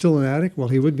 Is he still an addict? Well,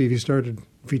 he would be if he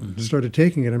started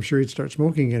taking it. I'm sure he'd start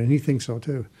smoking it, and he thinks so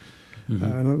too. Mm-hmm.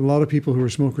 And a lot of people who are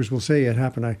smokers will say it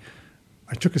happened. I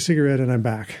took a cigarette and I'm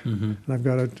back, and I've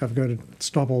got to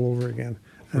stop all over again,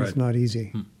 and It's not easy.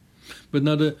 Mm-hmm. But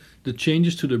now the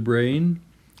changes to the brain,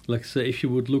 like say if you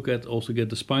would look at also get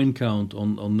the spine count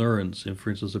on neurons, in for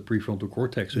instance the prefrontal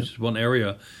cortex, which is one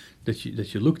area that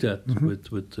you looked at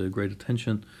with great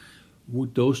attention,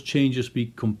 would those changes be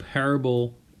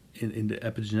comparable in the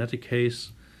epigenetic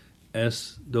case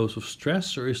as those of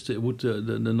stress, or would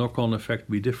the knock-on effect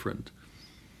be different?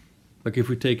 Like if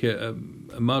we take a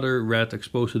mother rat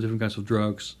exposed to different kinds of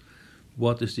drugs,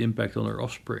 what is the impact on her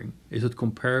offspring? Is it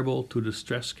comparable to the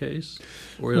stress case,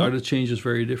 or are the changes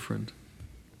very different?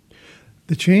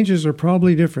 The changes are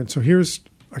probably different. So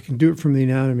I can do it from the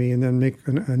anatomy and then make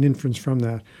an inference from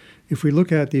that. If we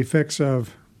look at the effects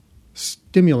of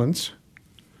stimulants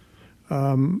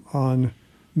on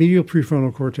medial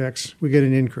prefrontal cortex, we get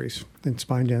an increase in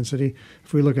spine density.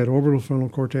 If we look at orbital frontal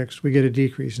cortex, we get a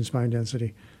decrease in spine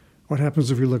density. What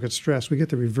happens if we look at stress? We get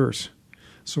the reverse.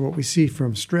 So what we see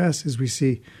from stress is we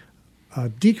see a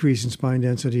decrease in spine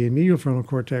density in medial frontal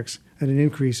cortex and an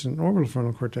increase in orbital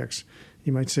frontal cortex.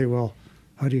 You might say, well,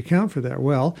 how do you account for that?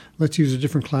 Well, let's use a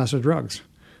different class of drugs.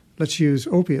 Let's use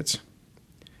opiates.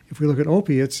 If we look at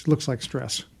opiates, it looks like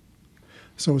stress.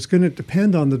 So it's going to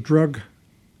depend on the drug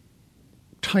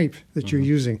type that you're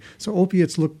using. So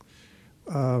opiates look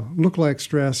like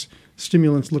stress.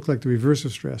 Stimulants look like the reverse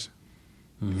of stress.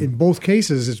 In both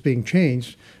cases, it's being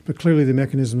changed, but clearly the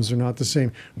mechanisms are not the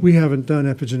same. We haven't done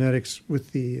epigenetics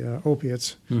with the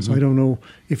opiates, so I don't know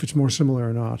if it's more similar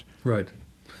or not. Right.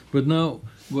 But now,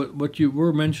 what you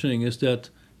were mentioning is that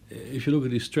if you look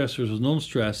at these stressors as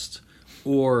non-stressed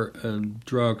or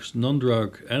drugs,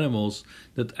 non-drug animals,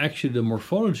 that actually the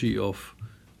morphology of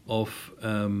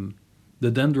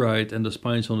the dendrite and the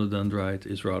spines on the dendrite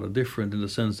is rather different, in the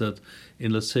sense that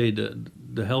in, let's say,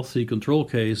 the healthy control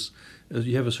case,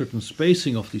 you have a certain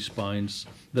spacing of these spines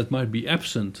that might be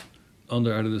absent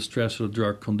under either the stress or the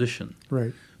drug condition.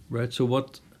 Right. Right. So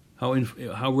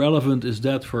how relevant is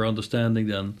that for understanding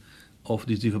then of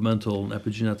these developmental and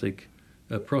epigenetic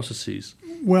processes?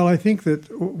 Well, I think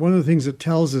that one of the things it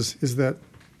tells us is that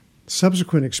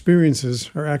subsequent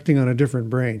experiences are acting on a different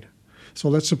brain. So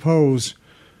let's suppose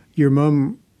your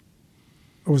mom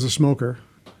was a smoker,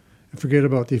 and forget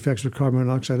about the effects of carbon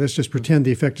monoxide. Let's just pretend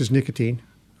the effect is nicotine.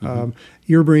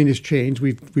 Your brain has changed.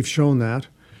 We've shown that.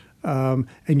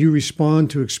 And you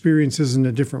respond to experiences in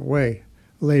a different way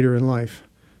later in life.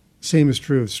 Same is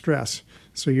true of stress.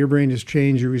 So your brain has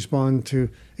changed. You respond to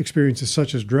experiences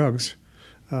such as drugs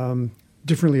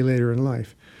differently later in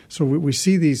life. So we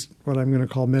see these, what I'm going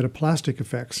to call metaplastic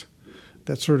effects,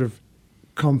 that sort of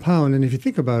compound. And if you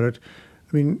think about it,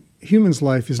 I mean, humans'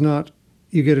 life is not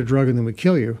you get a drug and then we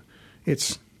kill you.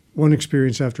 It's one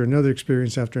experience after another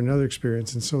experience after another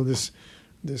experience. And so this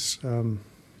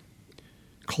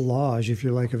collage, if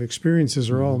you like, of experiences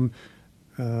are all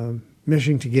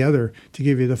meshing together to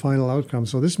give you the final outcome.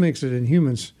 So this makes it in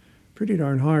humans pretty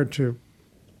darn hard to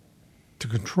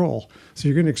control. So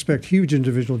you're going to expect huge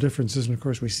individual differences, and of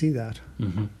course we see that.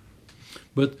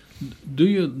 But do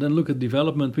you then look at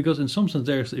development? Because in some sense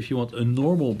there's, if you want, a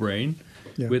normal brain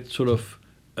with sort of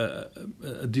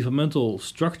a developmental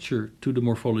structure to the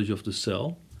morphology of the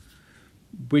cell,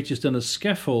 which is then a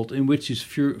scaffold in which these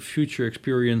future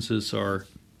experiences are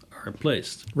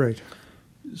placed. Right.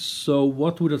 So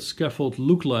what would that scaffold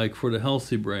look like for the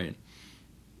healthy brain?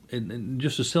 And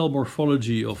just a cell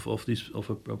morphology of a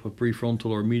prefrontal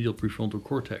or medial prefrontal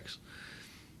cortex.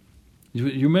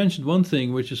 You mentioned one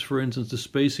thing, which is, for instance, the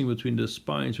spacing between the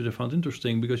spines, which I found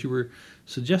interesting, because you were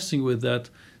suggesting with that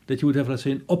you would have, let's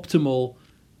say, an optimal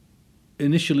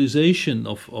initialization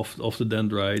of the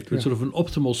dendrite with sort of an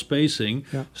optimal spacing,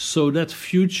 so that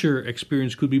future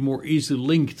experience could be more easily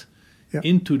linked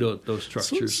into those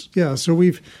structures. So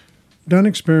we've done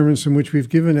experiments in which we've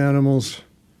given animals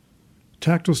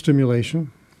tactile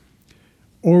stimulation,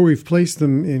 or we've placed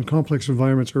them in complex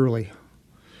environments early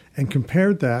and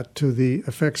compared that to the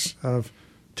effects of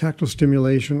tactile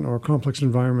stimulation or complex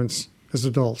environments as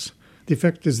adults. The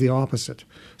effect is the opposite.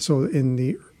 So in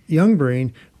the young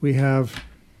brain, we have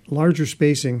larger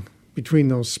spacing between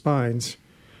those spines,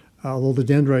 although the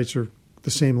dendrites are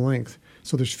the same length.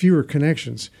 So there's fewer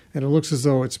connections, and it looks as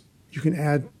though you can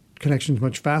add connections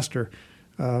much faster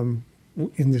in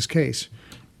this case.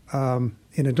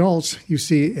 In adults, you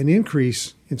see an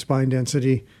increase in spine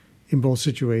density in both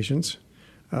situations,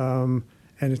 and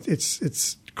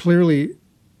it's clearly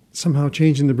somehow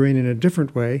changing the brain in a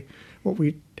different way. What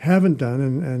we haven't done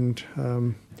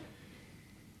and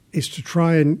is to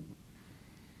try and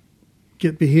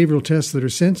get behavioral tests that are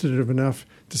sensitive enough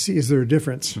to see, is there a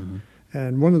difference?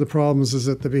 And one of the problems is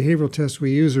that the behavioral tests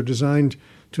we use are designed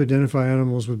to identify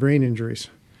animals with brain injuries.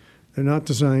 They're not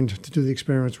designed to do the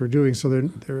experiments we're doing, so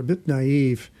they're a bit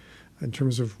naive in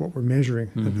terms of what we're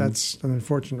measuring. That's an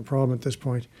unfortunate problem at this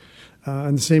point.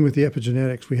 And the same with the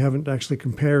epigenetics. We haven't actually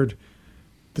compared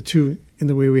the two in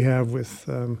the way we have with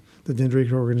the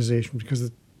dendritic organization,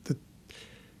 because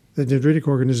the dendritic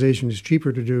organization is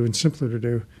cheaper to do and simpler to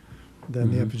do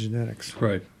than the epigenetics.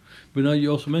 Right. But now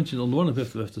you also mentioned on the one hand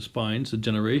we have the spines, the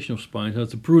generation of spines, and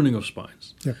that's the pruning of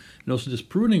spines. Yeah. And also this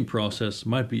pruning process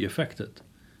might be affected,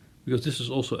 because this is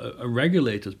also a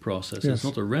regulated process. Yes. It's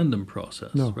not a random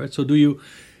process, No. right? So do you,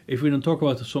 if we then talk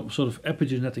about some sort of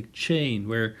epigenetic chain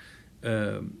where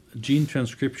gene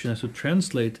transcription has to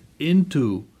translate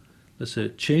into, let's say,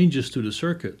 changes to the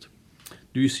circuit,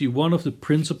 do you see one of the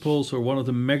principles or one of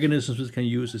the mechanisms we can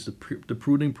use is the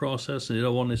pruning process, and the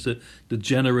other one is the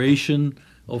generation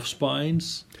of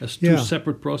spines as two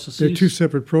separate processes? They're two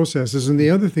separate processes. And the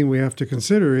other thing we have to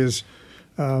consider is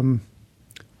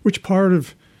which part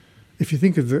of, if you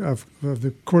think of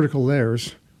the cortical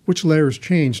layers, which layers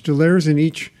change? Do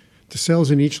the cells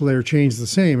in each layer change the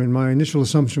same? And my initial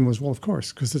assumption was, well, of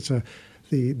course, because it's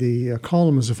the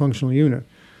column is a functional unit.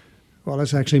 Well,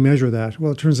 let's actually measure that.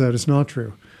 Well, it turns out it's not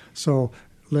true. So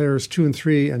layers 2 and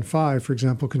 3 and 5, for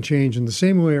example, can change in the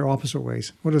same way or opposite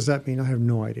ways. What does that mean? I have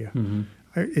no idea.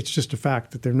 It's just a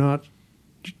fact that they're not.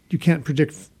 You can't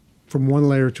predict from one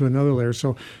layer to another layer.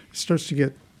 So it starts to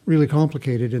get really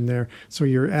complicated in there. So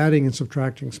you're adding and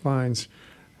subtracting spines.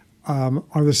 Are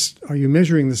you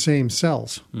measuring the same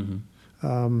cells?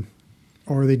 Or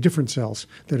are they different cells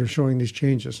that are showing these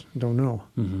changes? Don't know.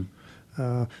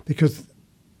 Because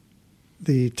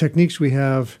the techniques we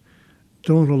have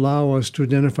don't allow us to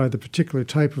identify the particular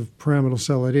type of pyramidal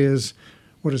cell it is,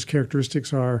 what its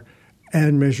characteristics are,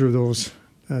 and measure those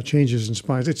changes in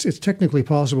spines. It's technically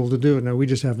possible to do it. Now, we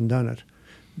just haven't done it.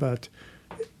 But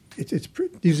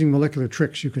using molecular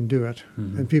tricks, you can do it.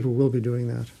 And people will be doing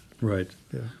that. Right.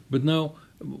 Yeah. But now,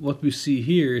 what we see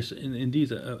here is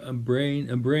indeed a brain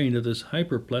that is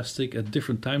hyperplastic at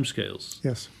different timescales.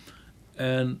 Yes.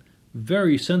 And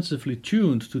very sensitively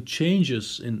tuned to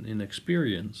changes in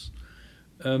experience.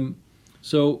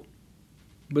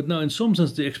 But now in some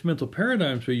sense the experimental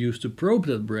paradigms we use to probe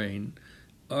that brain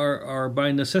are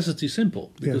by necessity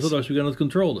simple, because otherwise we cannot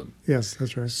control them. Yes,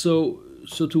 that's right. So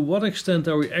to what extent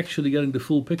are we actually getting the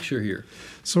full picture here?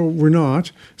 So we're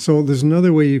not. So there's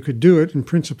another way you could do it in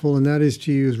principle, and that is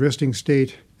to use resting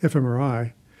state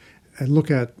fMRI and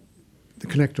look at the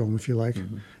connectome, if you like,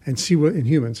 and see what in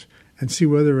humans, and see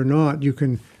whether or not you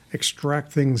can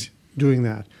extract things doing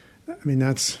that. I mean,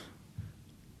 that's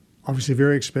obviously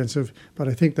very expensive, but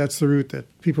I think that's the route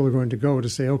that people are going to go, to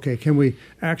say, okay, can we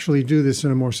actually do this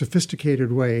in a more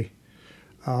sophisticated way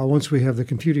once we have the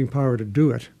computing power to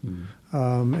do it,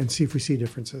 and see if we see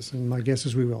differences? And my guess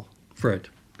is we will. Right.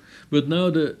 But now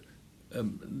the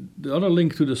other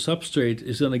link to the substrate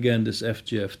is then again this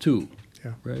FGF2,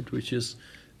 right, which is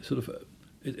sort of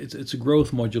it's a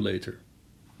growth modulator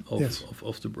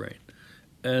of the brain.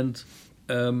 And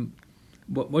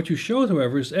what you showed,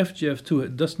 however, is FGF2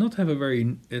 it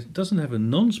doesn't have a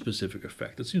non-specific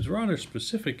effect. It seems rather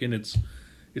specific in its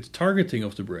targeting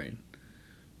of the brain.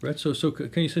 Right. So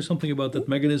can you say something about that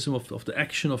mechanism of the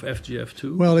action of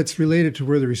FGF2? Well, it's related to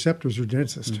where the receptors are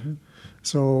densest.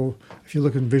 So if you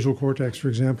look at visual cortex, for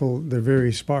example, they're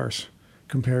very sparse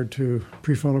compared to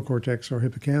prefrontal cortex or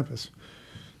hippocampus.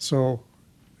 So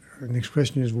the next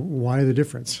question is, why the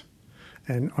difference?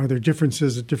 And are there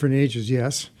differences at different ages?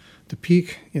 Yes. The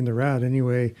peak in the rat,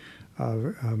 anyway,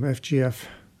 FGF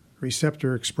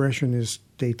receptor expression is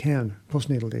day 10,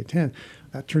 postnatal day 10.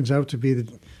 That turns out to be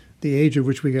the age at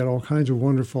which we get all kinds of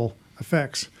wonderful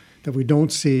effects that we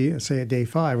don't see, say, at day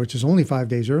 5, which is only 5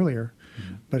 days earlier,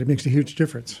 but it makes a huge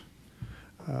difference.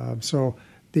 So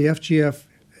the FGF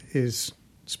is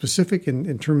specific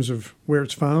in terms of where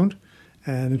it's found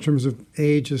and in terms of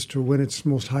age as to when it's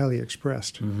most highly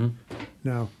expressed.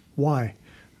 Now, why?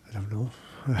 I don't know.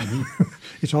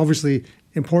 It's obviously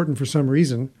important for some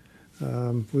reason.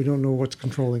 We don't know what's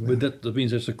controlling that. But that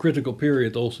means there's a critical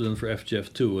period also then for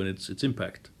FGF2 and its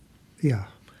impact. Yeah.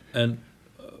 And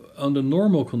under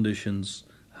normal conditions,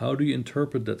 how do you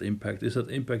interpret that impact? Is that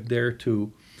impact there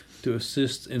to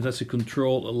assist in, let's say,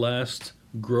 control a last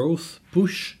growth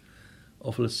push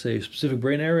of, let's say, specific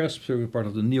brain areas, specific part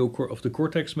of the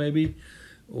cortex maybe?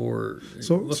 Or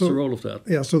what's the role of that?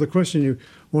 Yeah, so the question you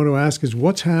want to ask is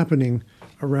what's happening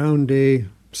around day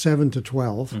 7 to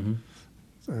 12,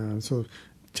 so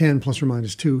 10 plus or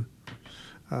minus 2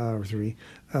 or 3.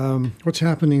 What's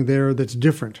happening there that's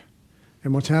different?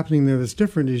 And what's happening there that's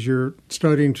different is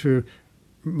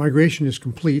migration is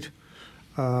complete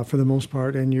for the most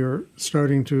part, and you're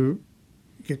starting to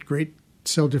get great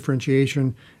cell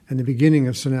differentiation and the beginning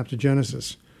of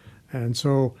synaptogenesis. And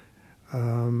so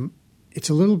it's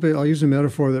a little bit, I'll use a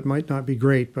metaphor that might not be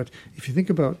great, but if you think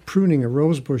about pruning a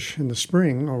rose bush in the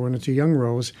spring or when it's a young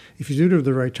rose, if you do it at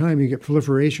the right time, you get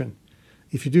proliferation.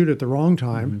 If you do it at the wrong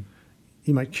time,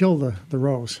 you might kill the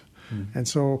rose. And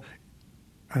so,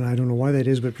 and I don't know why that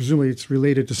is, but presumably it's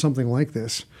related to something like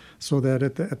this, so that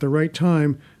at the right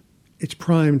time, it's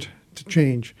primed to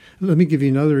change. Let me give you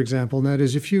another example, and that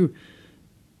is if you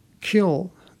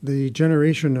kill the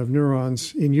generation of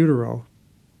neurons in utero,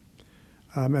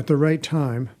 at the right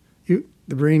time,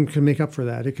 the brain can make up for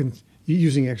that. It can,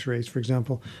 using X-rays, for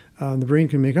example, the brain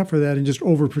can make up for that and just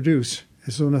overproduce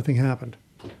as though nothing happened.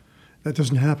 That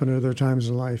doesn't happen at other times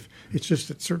in life. It's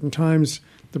just at certain times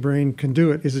the brain can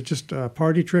do it. Is it just a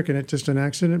party trick and it's just an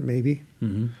accident? Maybe.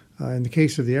 In the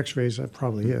case of the X-rays, that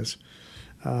probably is.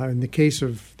 In the case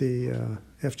of the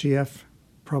FGF,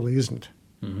 probably isn't.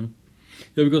 Yeah,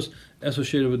 because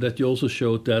associated with that, you also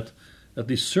showed that at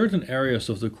least certain areas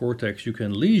of the cortex you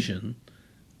can lesion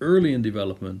early in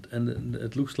development, and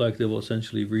it looks like they will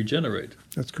essentially regenerate.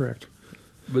 That's correct.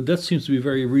 But that seems to be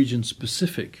very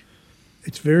region-specific.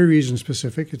 It's very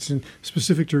region-specific. It's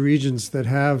specific to regions that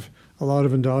have a lot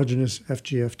of endogenous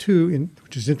FGF2,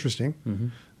 which is interesting.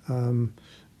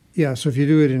 Yeah, so if you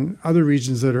do it in other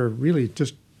regions that are really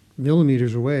just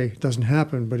millimeters away, it doesn't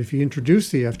happen. But if you introduce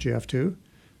the FGF2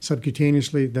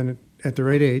 subcutaneously, then at the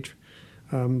right age,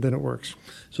 then it works.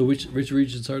 So which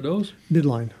regions are those?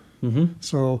 Midline. Mm-hmm.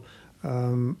 So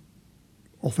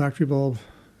olfactory bulb,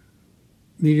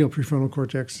 medial prefrontal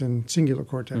cortex, and cingulate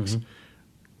cortex.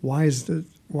 Mm-hmm.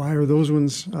 Why are those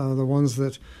ones the ones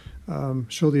that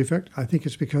show the effect? I think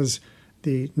it's because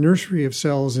the nursery of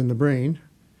cells in the brain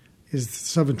is the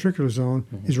subventricular zone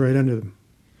is right under them.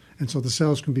 And so the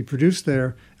cells can be produced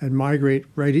there and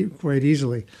migrate quite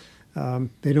easily.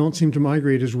 They don't seem to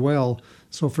migrate as well.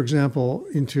 So, for example,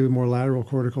 into more lateral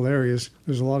cortical areas,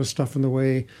 there's a lot of stuff in the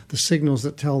way. The signals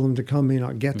that tell them to come may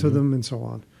not get to them, and so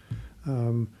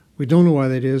on. We don't know why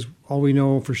that is. All we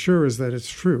know for sure is that it's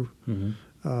true.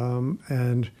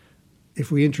 And if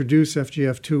we introduce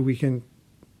FGF2, we can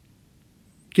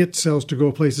get cells to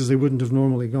go places they wouldn't have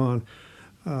normally gone.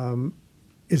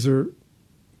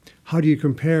 How do you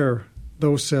compare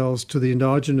those cells to the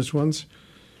endogenous ones?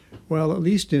 Well, at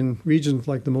least in regions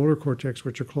like the motor cortex,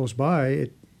 which are close by,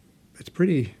 it's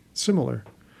pretty similar.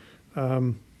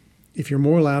 If you're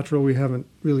more lateral, we haven't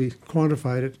really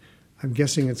quantified it. I'm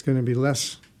guessing it's going to be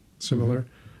less similar.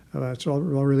 It's all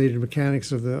related to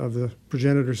mechanics of the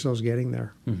progenitor cells getting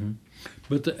there.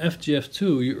 But the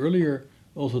FGF2, you earlier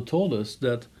also told us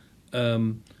that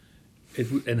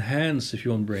it would enhance, if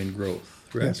you want, brain growth,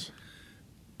 right? Yes.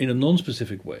 In a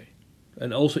non-specific way,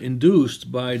 and also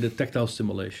induced by the tactile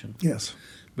stimulation. Yes.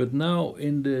 But now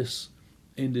in this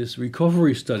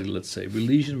recovery study, let's say,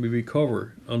 we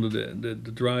recover under the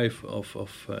drive of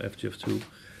FGF2,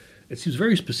 it seems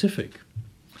very specific.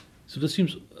 So that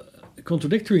seems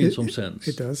contradictory in some sense.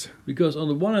 It does. Because on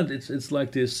the one hand, it's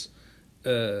like this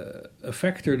a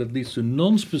factor that leads to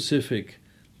non-specific,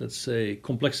 let's say,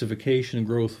 complexification and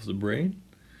growth of the brain.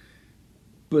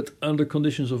 But under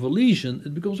conditions of a lesion,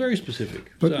 it becomes very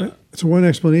specific. But so one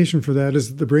explanation for that is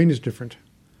that the brain is different.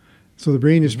 So the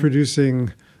brain is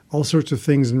producing all sorts of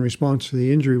things in response to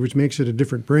the injury, which makes it a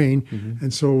different brain.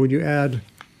 And so when you add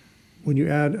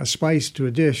a spice to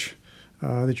a dish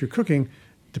that you're cooking,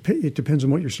 it depends on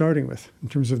what you're starting with in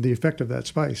terms of the effect of that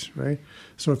spice, right?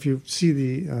 So if you see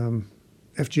the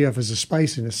FGF as a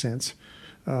spice in a sense,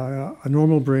 a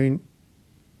normal brain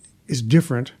is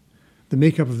different. The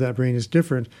makeup of that brain is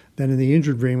different than in the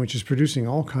injured brain, which is producing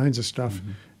all kinds of stuff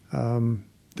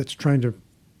that's trying to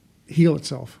heal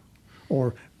itself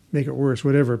or make it worse,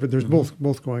 whatever. But there's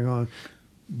both going on.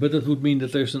 But that would mean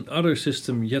that there's another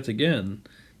system yet again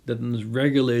that is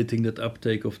regulating that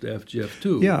uptake of the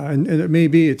FGF2. Yeah, and it may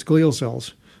be it's glial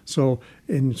cells. So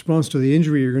in response to the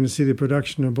injury, you're going to see the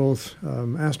production of both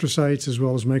astrocytes as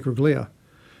well as microglia.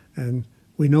 And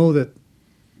we know that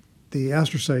the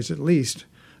astrocytes, at least,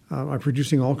 are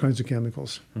producing all kinds of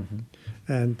chemicals.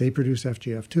 And they produce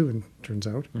FGF2, it turns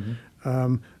out.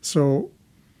 So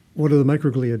what do the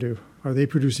microglia do? Are they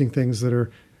producing things that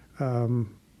are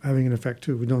having an effect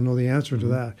too? We don't know the answer to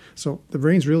that. So the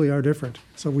brains really are different.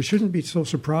 So we shouldn't be so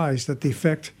surprised that the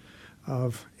effect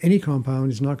of any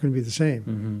compound is not going to be the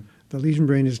same. The lesion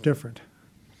brain is different.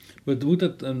 But would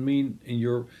that then mean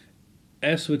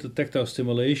as with the tactile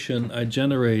stimulation, I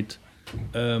generate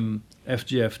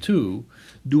FGF2,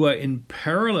 do I in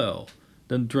parallel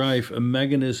then drive a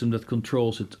mechanism that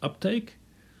controls its uptake?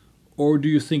 Or do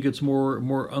you think it's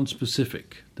more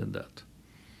unspecific than that?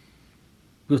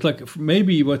 Because like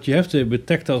maybe what you have to with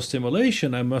tactile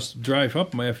stimulation, I must drive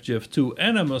up my FGF2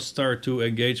 and I must start to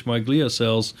engage my glia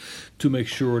cells to make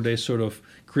sure they sort of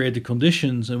create the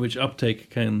conditions in which uptake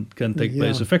can take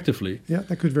place effectively. Yeah,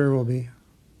 that could very well be.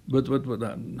 But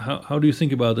how do you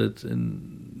think about it?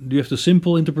 And do you have the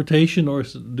simple interpretation, or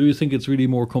do you think it's really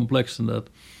more complex than that?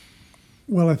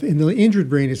 Well, in the injured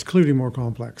brain, it's clearly more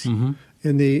complex. In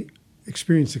the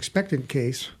experienced expectant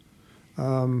case,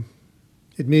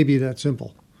 it may be that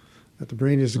simple, that the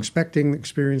brain is expecting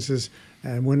experiences,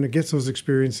 and when it gets those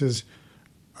experiences,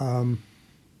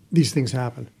 these things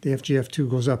happen. The FGF2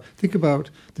 goes up. Think about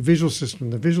the visual system.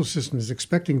 The visual system is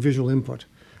expecting visual input.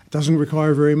 It doesn't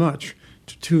require very much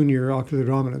to tune your ocular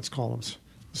dominance columns,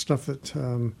 the stuff that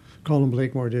Colin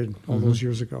Blakemore did all those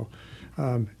years ago.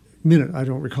 I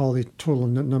don't recall the total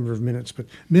number of minutes, but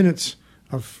minutes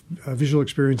of visual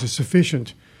experience is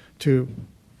sufficient to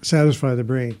satisfy the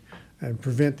brain and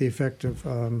prevent the effect of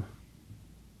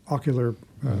ocular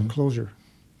closure.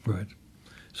 Right.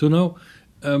 So now,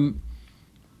 so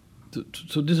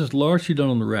this is largely done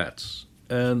on the rats,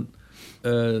 and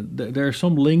there are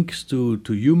some links to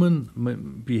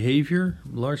human behavior,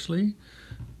 largely.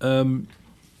 Do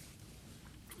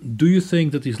you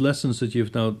think that these lessons that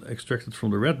you've now extracted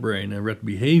from the rat brain and rat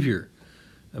behavior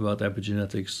about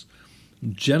epigenetics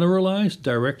generalized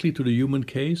directly to the human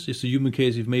case? Is the human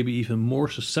case maybe even more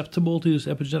susceptible to these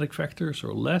epigenetic factors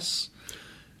or less?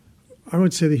 I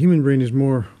would say the human brain is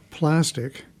more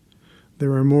plastic.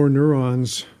 There are more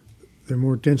neurons. They're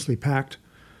more densely packed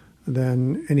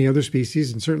than any other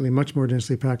species, and certainly much more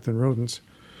densely packed than rodents.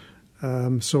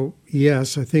 So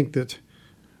yes, I think that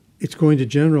it's going to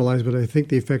generalize, but I think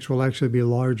the effects will actually be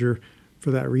larger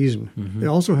for that reason. It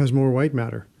also has more white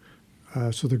matter.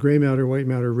 So the gray matter-white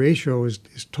matter ratio is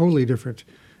totally different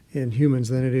in humans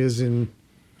than it is in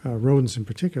rodents in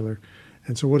particular.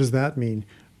 And so what does that mean?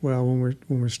 Well, when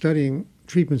we're studying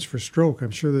treatments for stroke,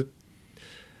 I'm sure that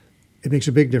it makes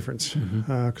a big difference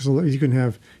because you can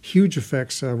have huge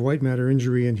effects of white matter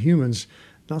injury in humans,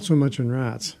 not so much in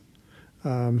rats.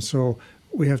 So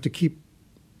we have to keep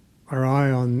our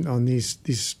eye on these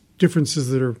differences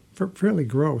that are fairly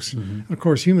gross. And of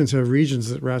course, humans have regions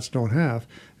that rats don't have.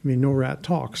 I mean, no rat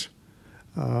talks,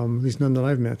 at least none that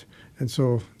I've met. And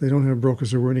so they don't have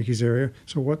Broca's or Wernicke's area.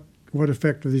 So what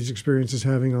effect are these experiences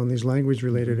having on these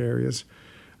language-related areas?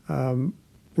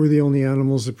 We're the only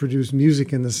animals that produce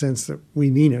music in the sense that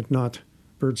we mean it, not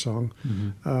birdsong.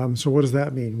 So what does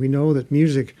that mean? We know that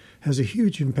music has a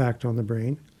huge impact on the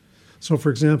brain. So,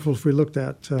 for example, if we looked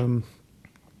at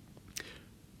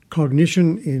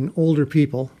cognition in older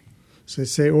people, so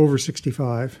say over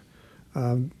 65,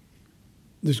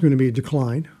 there's going to be a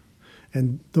decline.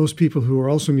 And those people who are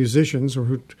also musicians or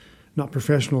who, not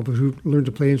professional, but who learn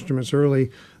to play instruments early,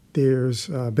 there's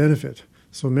benefit.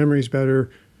 So memory's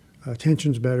better,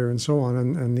 attention's better, and so on.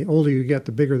 And the older you get,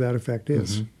 the bigger that effect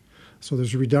is. So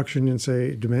there's a reduction in,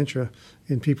 say, dementia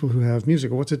in people who have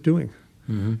music. What's it doing?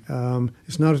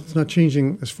 It's not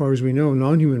changing, as far as we know,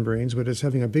 non-human brains, but it's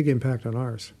having a big impact on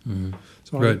ours.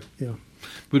 So right.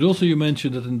 But also you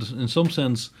mentioned that in some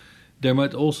sense there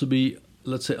might also be,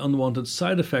 let's say, unwanted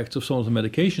side effects of some of the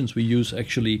medications we use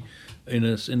actually in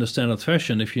a standard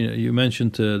fashion. If you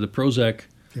mentioned the Prozac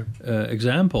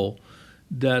example,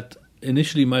 that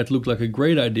initially might look like a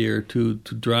great idea to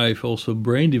drive also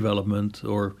brain development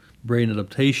or brain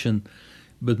adaptation,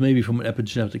 but maybe from an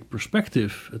epigenetic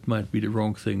perspective, it might be the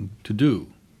wrong thing to do.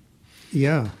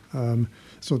 Yeah.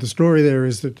 So the story there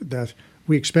is that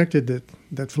we expected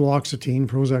that fluoxetine,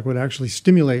 Prozac, would actually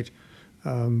stimulate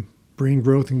brain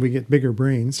growth and we get bigger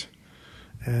brains.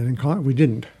 And we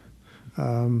didn't.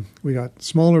 We got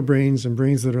smaller brains and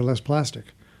brains that are less plastic.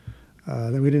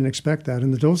 Then we didn't expect that.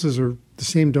 And the doses are the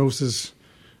same doses,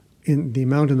 in the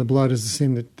amount in the blood is the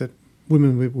same that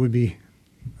women would be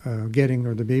getting,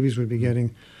 or the babies would be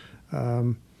getting.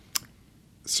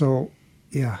 So,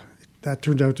 yeah, that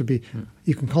turned out to be,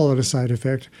 you can call it a side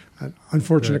effect, an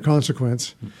unfortunate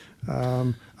consequence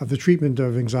of the treatment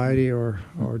of anxiety or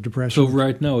depression. So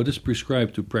right now it is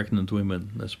prescribed to pregnant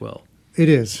women as well. It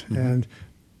is. And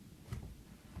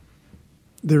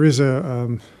there is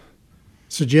a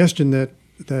suggestion that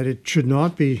it should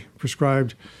not be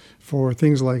prescribed for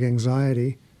things like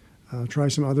anxiety. Try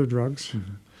some other drugs.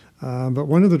 But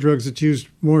one of the drugs that's used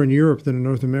more in Europe than in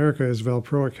North America is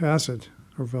valproic acid,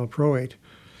 or valproate.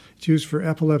 It's used for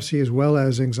epilepsy as well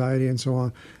as anxiety and so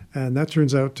on. And that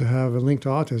turns out to have a link to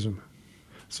autism.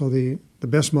 So the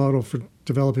best model for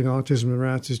developing autism in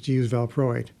rats is to use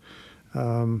valproate.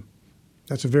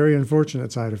 That's a very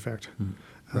unfortunate side effect.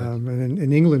 And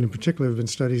in England in particular, there have been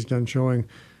studies done showing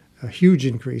a huge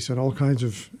increase in all kinds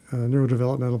of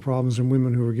neurodevelopmental problems in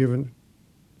women who were given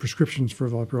prescriptions for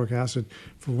valproic acid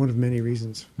for one of many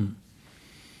reasons.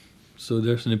 So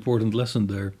there's an important lesson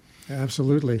there.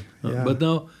 Absolutely. Yeah. But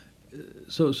now,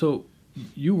 so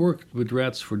you worked with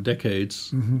rats for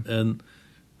decades, and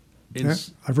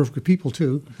I've worked with people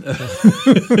too,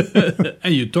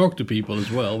 and you talk to people as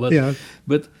well.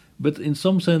 But but in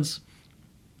some sense,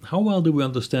 how well do we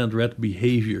understand rat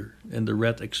behavior and the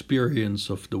rat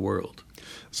experience of the world?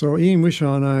 So Ian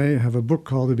Wishaw and I have a book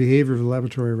called The Behavior of the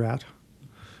Laboratory Rat.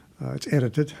 It's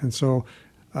edited, and so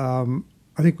I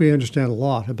think we understand a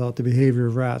lot about the behavior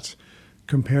of rats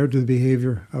compared to the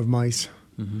behavior of mice,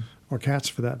 or cats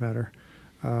for that matter,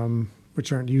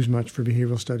 which aren't used much for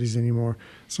behavioral studies anymore.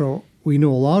 So we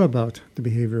know a lot about the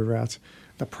behavior of rats.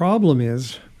 The problem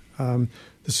is the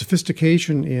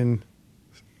sophistication in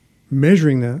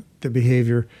measuring the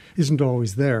behavior isn't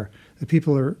always there.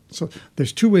 So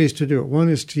there's two ways to do it. One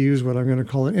is to use what I'm going to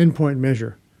call an endpoint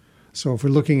measure. So if we're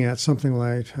looking at something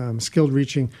like skilled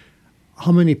reaching,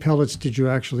 how many pellets did you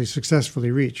actually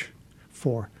successfully reach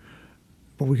for?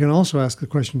 But we can also ask the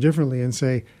question differently and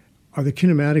say, are the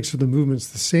kinematics of the movements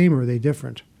the same or are they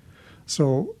different?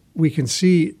 So we can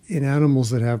see in animals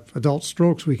that have adult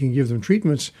strokes, we can give them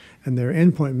treatments and their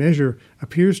endpoint measure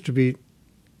appears to be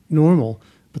normal,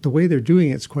 but the way they're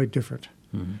doing it's quite different.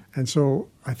 Mm-hmm. And so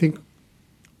I think,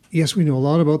 yes, we know a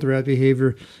lot about the rat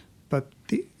behavior, but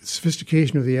the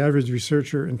sophistication of the average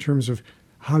researcher in terms of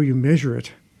how you measure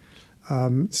it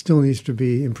still needs to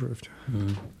be improved.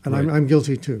 Mm-hmm. And Right. I'm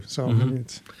guilty too. So I mean,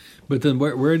 it's, But then,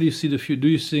 where do you see the future? Do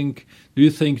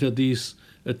you think that these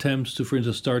attempts to, for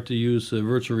instance, start to use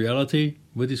virtual reality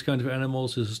with these kind of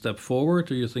animals is a step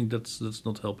forward, or you think that's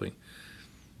not helping?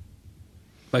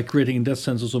 By creating, in that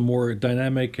sense, also more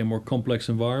dynamic and more complex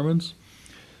environments?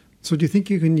 so do you think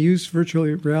you can use virtual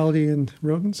reality in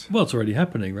rodents? Well, it's already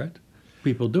happening, right?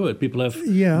 People do it. People have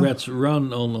Yeah. rats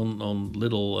run on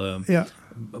little Yeah.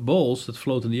 balls that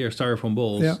float in the air, styrofoam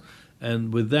balls. Yeah.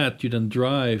 And with that, you then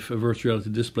drive a virtual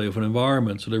reality display of an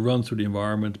environment. So they run through the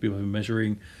environment. People have been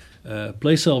measuring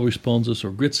place cell responses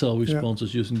or grid cell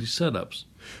responses using these setups.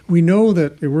 We know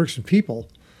that it works in people.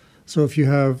 So if you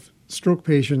have stroke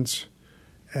patients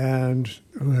and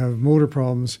who have motor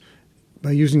problems,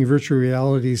 by using virtual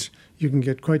realities, you can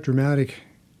get quite dramatic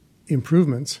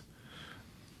improvements.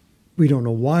 We don't know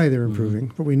why they're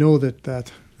improving, but we know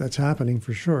that that's happening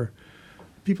for sure.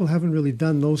 People haven't really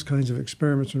done those kinds of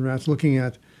experiments in rats, looking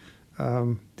at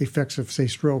the effects of, say,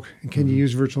 stroke, and can you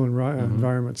use virtual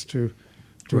environments to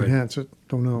Right. enhance it?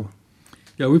 Don't know.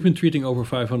 Yeah, we've been treating over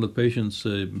 500 patients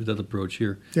with that approach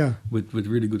here, Yeah, with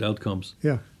really good outcomes.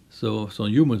 yeah, So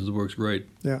on humans, it works great.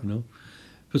 yeah. You know,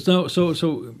 but now,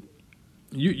 so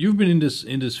you've been in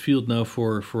this field now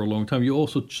for a long time. You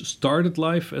also started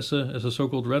life as a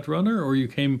so-called rat runner, or you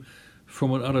came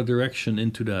from another direction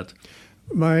into that?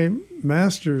 My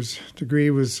master's degree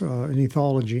was in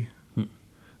ethology,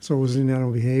 so it was in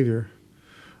animal behavior,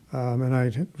 and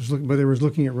but I was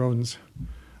looking at rodents.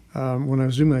 When I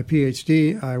was doing my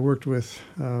PhD, I worked with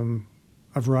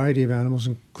a variety of animals,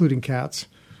 including cats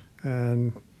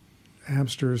and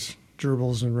hamsters,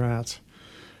 gerbils, and rats.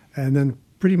 And then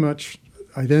pretty much,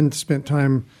 I then spent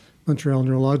time at Montreal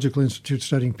Neurological Institute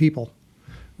studying people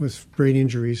with brain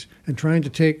injuries and trying to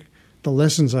take the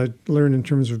lessons I learned in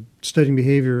terms of studying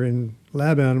behavior in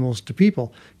lab animals to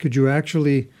people. Could you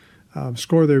actually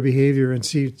score their behavior and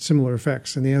see similar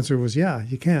effects? And the answer was, yeah,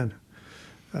 you can.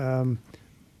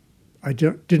 I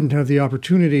didn't have the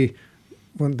opportunity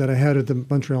that I had at the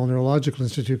Montreal Neurological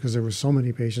Institute because there were so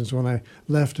many patients when I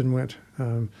left and went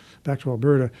back to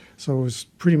Alberta. So it was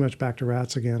pretty much back to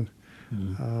rats again.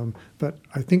 But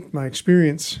I think my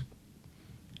experience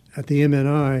at the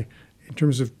MNI in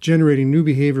terms of generating new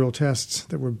behavioral tests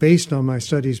that were based on my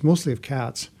studies, mostly of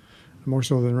cats, more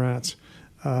so than rats,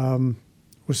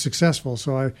 was successful.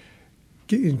 So it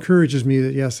encourages me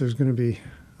that, yes, there's going to be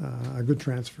a good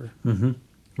transfer. Mm-hmm.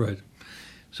 Right.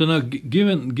 So now,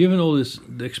 given all this,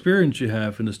 the experience you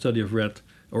have in the study of rat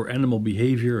or animal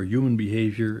behavior or human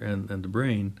behavior and the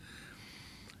brain,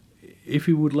 if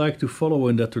you would like to follow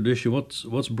in that tradition,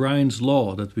 what's Brian's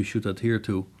law that we should adhere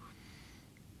to?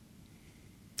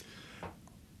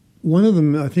 One of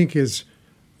them, I think, is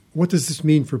what does this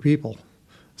mean for people?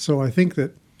 So I think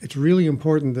that it's really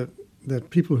important that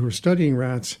people who are studying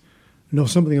rats know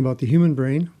something about the human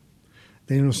brain.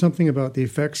 They know something about the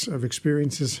effects of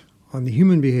experiences on the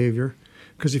human behavior,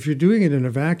 because if you're doing it in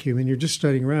a vacuum and you're just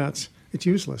studying rats, it's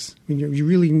useless. I mean, you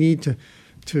really need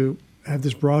to have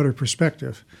this broader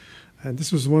perspective. And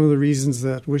this was one of the reasons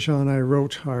that Wishaw and I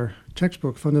wrote our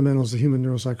textbook, Fundamentals of Human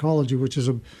Neuropsychology, which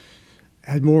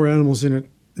had more animals in it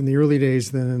in the early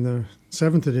days than in the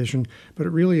 7th edition, but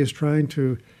it really is trying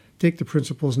to take the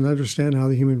principles and understand how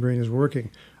the human brain is working.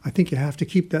 I think you have to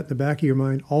keep that in the back of your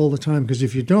mind all the time, because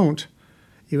if you don't,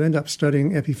 you end up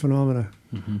studying epiphenomena,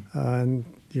 and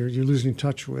you're losing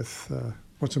touch with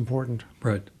what's important.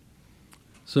 Right.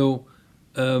 So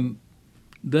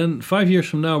then 5 years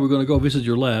from now, we're going to go visit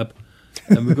your lab,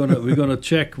 and we're gonna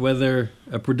check whether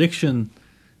a prediction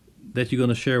that you're going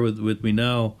to share with me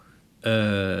now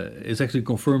is actually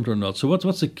confirmed or not. So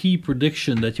what's the key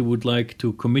prediction that you would like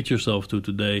to commit yourself to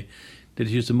today, that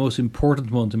is the most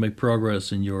important one to make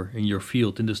progress in your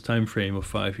field in this time frame of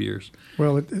 5 years?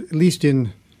 Well, at least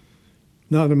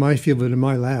not in my field, but in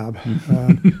my lab,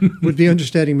 would be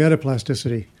understanding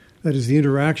metaplasticity. That is the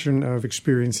interaction of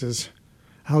experiences,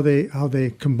 how they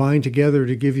combine together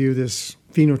to give you this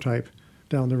phenotype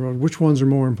down the road. Which ones are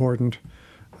more important?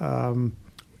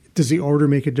 Does the order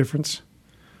make a difference?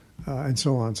 And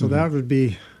so on. So that would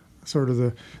be sort of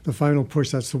the final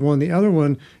push. That's the one. The other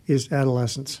one is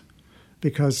adolescence,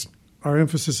 because our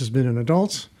emphasis has been in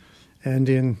adults and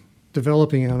in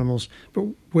developing animals. But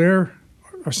where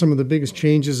are some of the biggest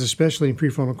changes, especially in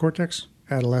prefrontal cortex?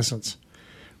 Adolescence.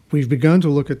 We've begun to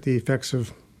look at the effects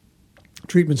of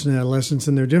treatments in adolescence,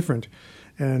 and they're different.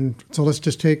 And so let's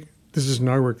just take this isn't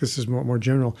our work, this is more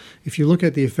general. If you look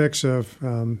at the effects of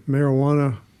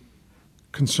marijuana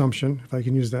consumption, if I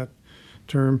can use that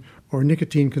term, or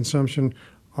nicotine consumption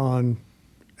on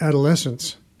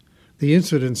adolescents, the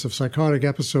incidence of psychotic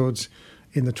episodes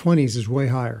in the 20s is way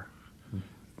higher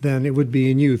than it would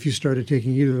be in you if you started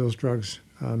taking either of those drugs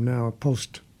now,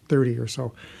 post 30 or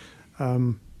so.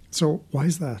 So why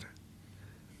is that?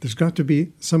 There's got to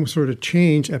be some sort of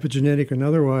change, epigenetic and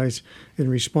otherwise, in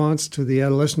response to the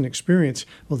adolescent experience.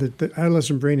 Well, the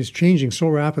adolescent brain is changing so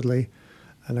rapidly,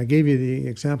 and I gave you the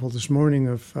example this morning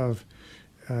of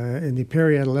in the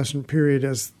peri-adolescent period,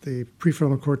 as the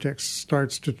prefrontal cortex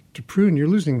starts to prune, you're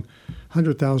losing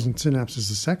 100,000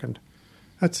 synapses a second.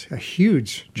 That's a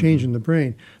huge change in the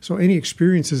brain. So any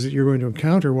experiences that you're going to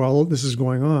encounter while this is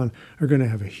going on are going to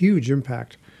have a huge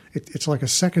impact. It's like a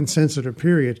second sensitive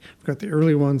period. We've got the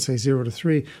early one, say 0 to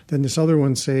 3, then this other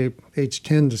one, say age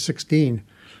 10 to 16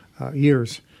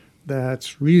 years.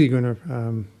 That's really going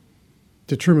to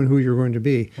determine who you're going to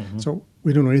be. So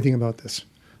we don't know anything about this.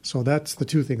 So that's the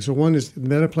two things. So one is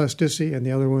metaplasticity, and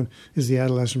the other one is the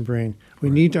adolescent brain.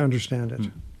 We need to understand it.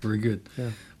 Very good.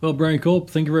 Yeah. Well, Brian Kolb,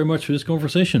 thank you very much for this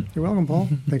conversation. You're welcome, Paul.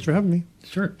 Thanks for having me.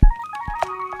 Sure.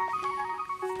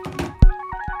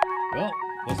 Well,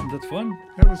 wasn't that fun?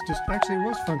 It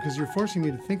was fun because you're forcing me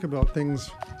to think about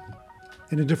things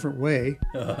in a different way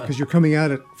because you're coming at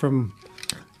it from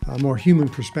a more human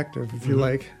perspective, if you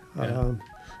like. Yeah.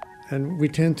 And we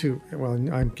tend to, well,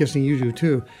 I'm guessing you do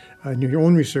too, in your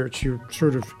own research, you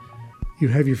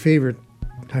have your favorite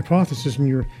hypothesis and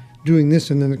you're doing this,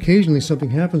 and then occasionally something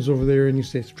happens over there and you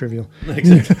say it's trivial.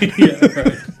 Exactly. Yeah,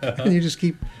 right. And you just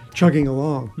keep chugging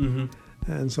along.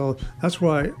 And so that's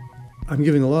why I'm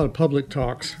giving a lot of public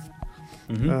talks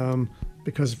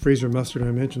because of Fraser Mustard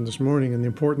I mentioned this morning and the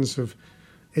importance of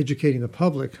educating the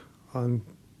public on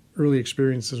early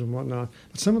experiences and whatnot.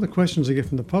 But some of the questions I get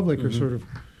from the public are sort of,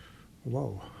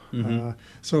 whoa.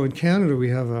 So in Canada, we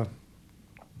have a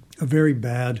very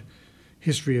bad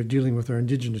history of dealing with our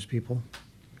Indigenous people.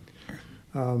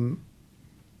 And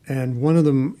one of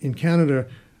them in Canada,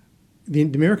 the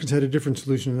Americans had a different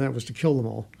solution, and that was to kill them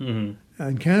all.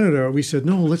 In Canada, we said,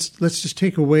 no, let's just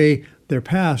take away their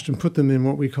past and put them in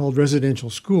what we called residential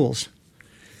schools,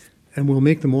 and we'll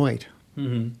make them white.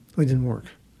 It didn't work.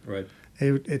 Right.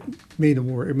 It made them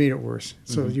worse. It made it worse.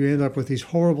 So you end up with these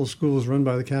horrible schools run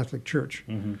by the Catholic Church,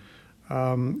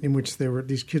 in which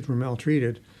these kids were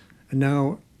maltreated, and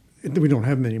now we don't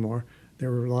have them anymore. The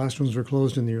last ones were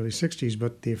closed in the early 60s,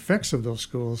 but the effects of those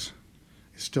schools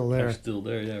is still there. They're still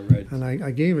there, yeah, right. And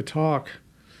I gave a talk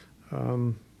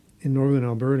in northern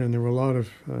Alberta, and there were a lot of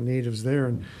natives there,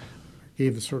 and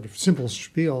gave a sort of simple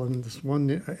spiel. And this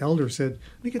one elder said,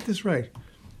 let me get this right.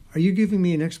 Are you giving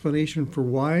me an explanation for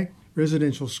why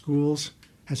residential schools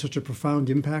had such a profound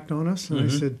impact on us? And I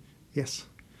said, yes.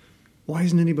 Why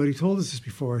hasn't anybody told us this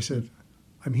before? I said,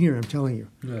 I'm here, I'm telling you.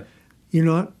 Yeah.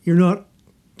 You're not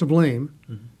to blame.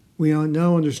 We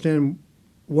now understand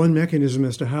one mechanism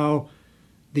as to how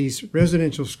these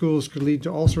residential schools could lead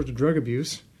to all sorts of drug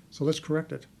abuse. So let's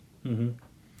correct it.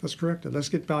 Let's correct it. Let's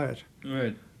get by it.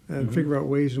 Right. And figure out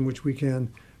ways in which we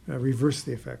can reverse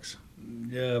the effects.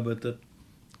 Yeah, but that...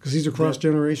 Because these are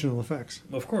cross-generational effects.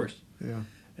 Of course. Yeah.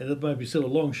 And that might be still a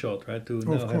long shot, right, to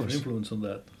now of have an course. influence on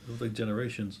that. It'll take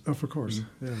generations. Of course,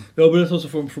 yeah. No, but that's also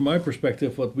from my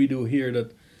perspective what we do here,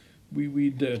 that we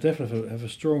definitely have a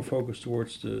strong focus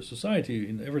towards the society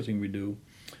in everything we do,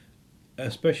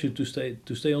 especially to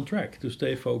stay on track, to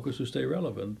stay focused, to stay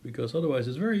relevant, because otherwise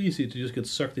it's very easy to just get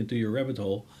sucked into your rabbit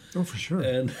hole. Oh, for sure.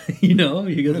 And, you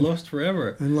get lost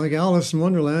forever. And like Alice in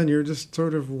Wonderland, you're just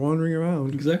sort of wandering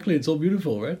around. Exactly. It's all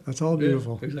beautiful, right? That's all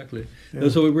beautiful. Yeah, exactly. Yeah.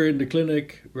 And so we're in the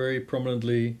clinic very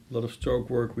prominently, a lot of stroke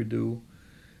work we do,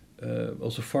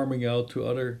 also farming out to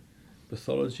other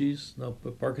pathologies. Now,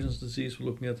 Parkinson's disease we're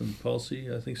looking at, and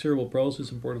palsy. I think cerebral palsy is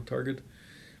an important target.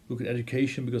 Look at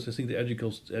education, because I think the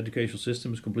educational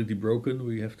system is completely broken.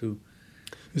 We have to...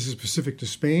 Is it specific to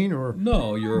Spain or?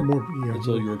 No, Europe. It's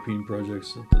all European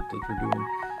projects that we're doing.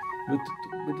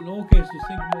 But in all cases,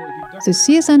 think more... The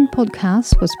CSN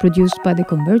podcast was produced by the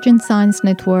Convergent Science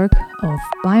Network of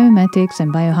Biomimetics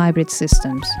and Biohybrid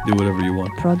Systems. Do whatever you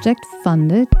want. Project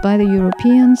funded by the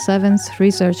European 7th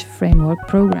Research Framework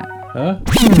Program. Huh?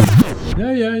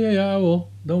 Yeah, I will.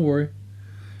 Don't worry.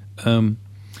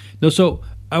 So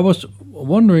I was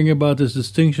wondering about this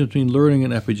distinction between learning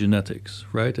and epigenetics,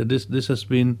 right? And this has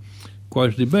been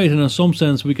quite a debate, and in some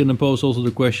sense we can impose also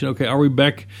the question, okay, are we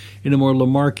back in a more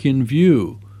Lamarckian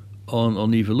view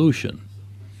on evolution?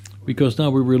 Because now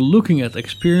we were looking at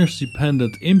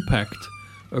experience-dependent impact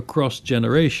across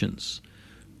generations.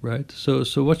 right? So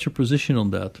what's your position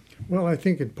on that? Well, I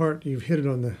think in part you've hit it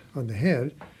on the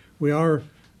head. We are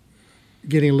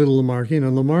getting a little Lamarckian,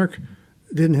 and Lamarck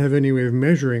didn't have any way of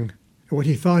measuring. What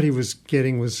he thought he was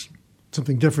getting was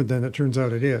something different than it turns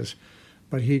out it is.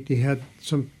 But he had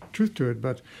some truth to it.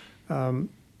 But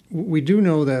we do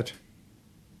know that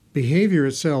behavior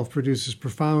itself produces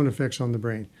profound effects on the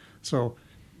brain. So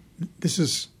this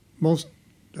is, most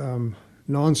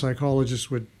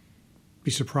non-psychologists would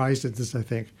be surprised at this, I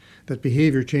think, that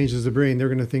behavior changes the brain. They're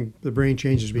going to think the brain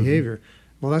changes behavior.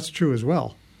 Well, that's true as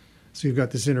well. So you've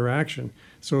got this interaction.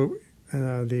 So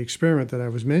the experiment that I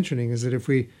was mentioning is that if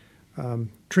we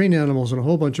train animals on a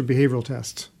whole bunch of behavioral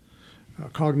tests,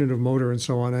 cognitive, motor, and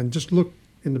so on, and just look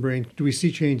in the brain, do we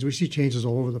see change? We see changes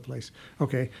all over the place.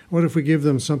 Okay, what if we give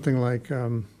them something like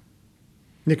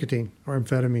nicotine or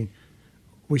amphetamine?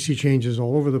 We see changes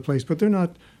all over the place, but they're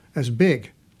not as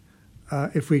big.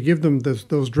 If we give them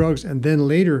those drugs and then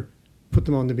later put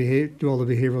them on do all the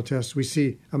behavioral tests, we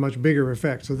see a much bigger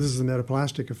effect. So this is the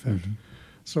metaplastic effect.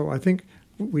 So I think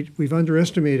we've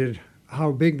underestimated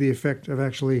how big the effect of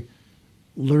actually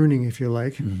learning, if you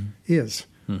like, is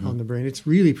on the brain. It's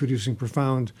really producing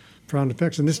profound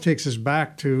effects. And this takes us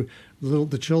back to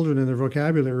the children and their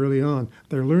vocabulary early on.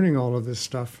 They're learning all of this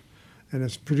stuff, and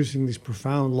it's producing these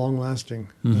profound, long-lasting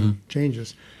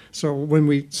changes. So when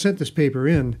we sent this paper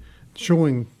in,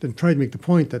 showing and tried to make the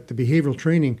point that the behavioral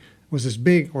training was as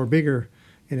big or bigger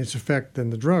in its effect than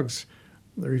the drugs,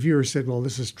 the reviewer said, well,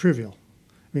 this is trivial.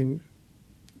 I mean,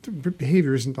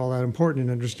 behavior isn't all that important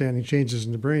in understanding changes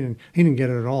in the brain, and he didn't get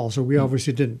it at all. So we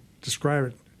obviously didn't describe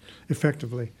it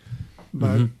effectively.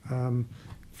 But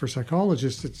for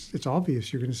psychologists, it's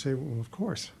obvious. You're going to say, well, of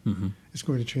course, it's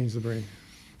going to change the brain.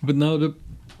 But now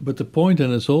the point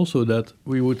then is also that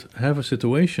we would have a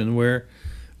situation where,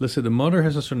 let's say, the mother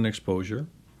has a certain exposure.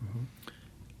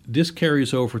 This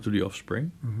carries over to the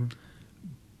offspring.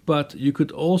 But you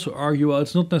could also argue, well,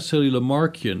 it's not necessarily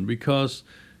Lamarckian, because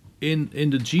in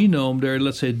the genome there are,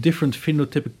 let's say, different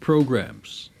phenotypic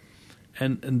programs,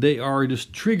 and they are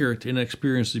just triggered in an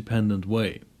experience-dependent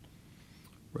way.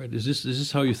 Right? Is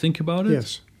this how you think about it?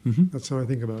 Yes, that's how I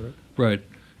think about it. Right.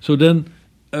 So then,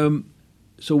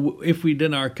 so if we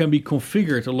then can be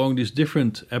configured along these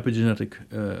different epigenetic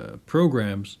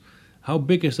programs, how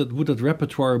big would that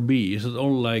repertoire be? Is it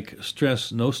only like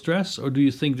stress, no stress, or do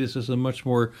you think this is a much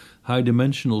more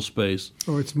high-dimensional space?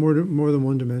 Oh, it's more than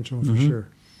one-dimensional for sure.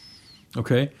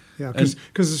 Okay. Yeah,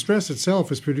 because the stress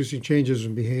itself is producing changes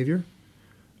in behavior.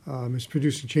 It's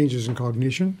producing changes in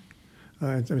cognition,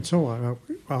 and so on.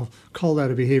 I'll call that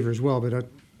a behavior as well, but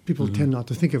people tend not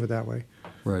to think of it that way.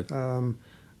 Right.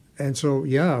 And so,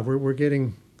 yeah, we're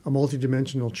getting a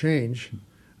multidimensional change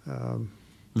from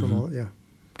all. Yeah.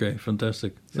 Okay,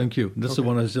 fantastic. Thank you. That's the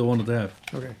one I still wanted to have.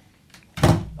 Okay.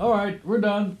 All right, we're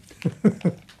done.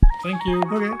 Thank you.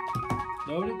 Okay.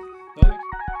 Noted.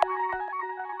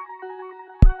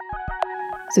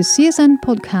 The CSN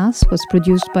podcast was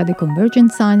produced by the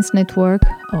Convergent Science Network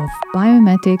of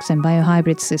Biomimetics and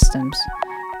Biohybrid Systems,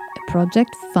 a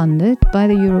project funded by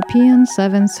the European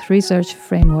 7th Research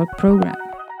Framework Programme.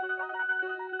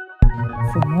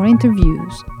 For more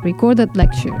interviews, recorded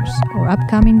lectures, or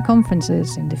upcoming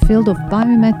conferences in the field of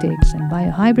biomimetics and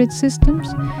biohybrid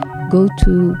systems, go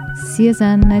to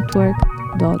csnnetwork.eu.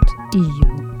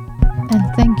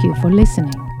 And thank you for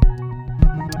listening.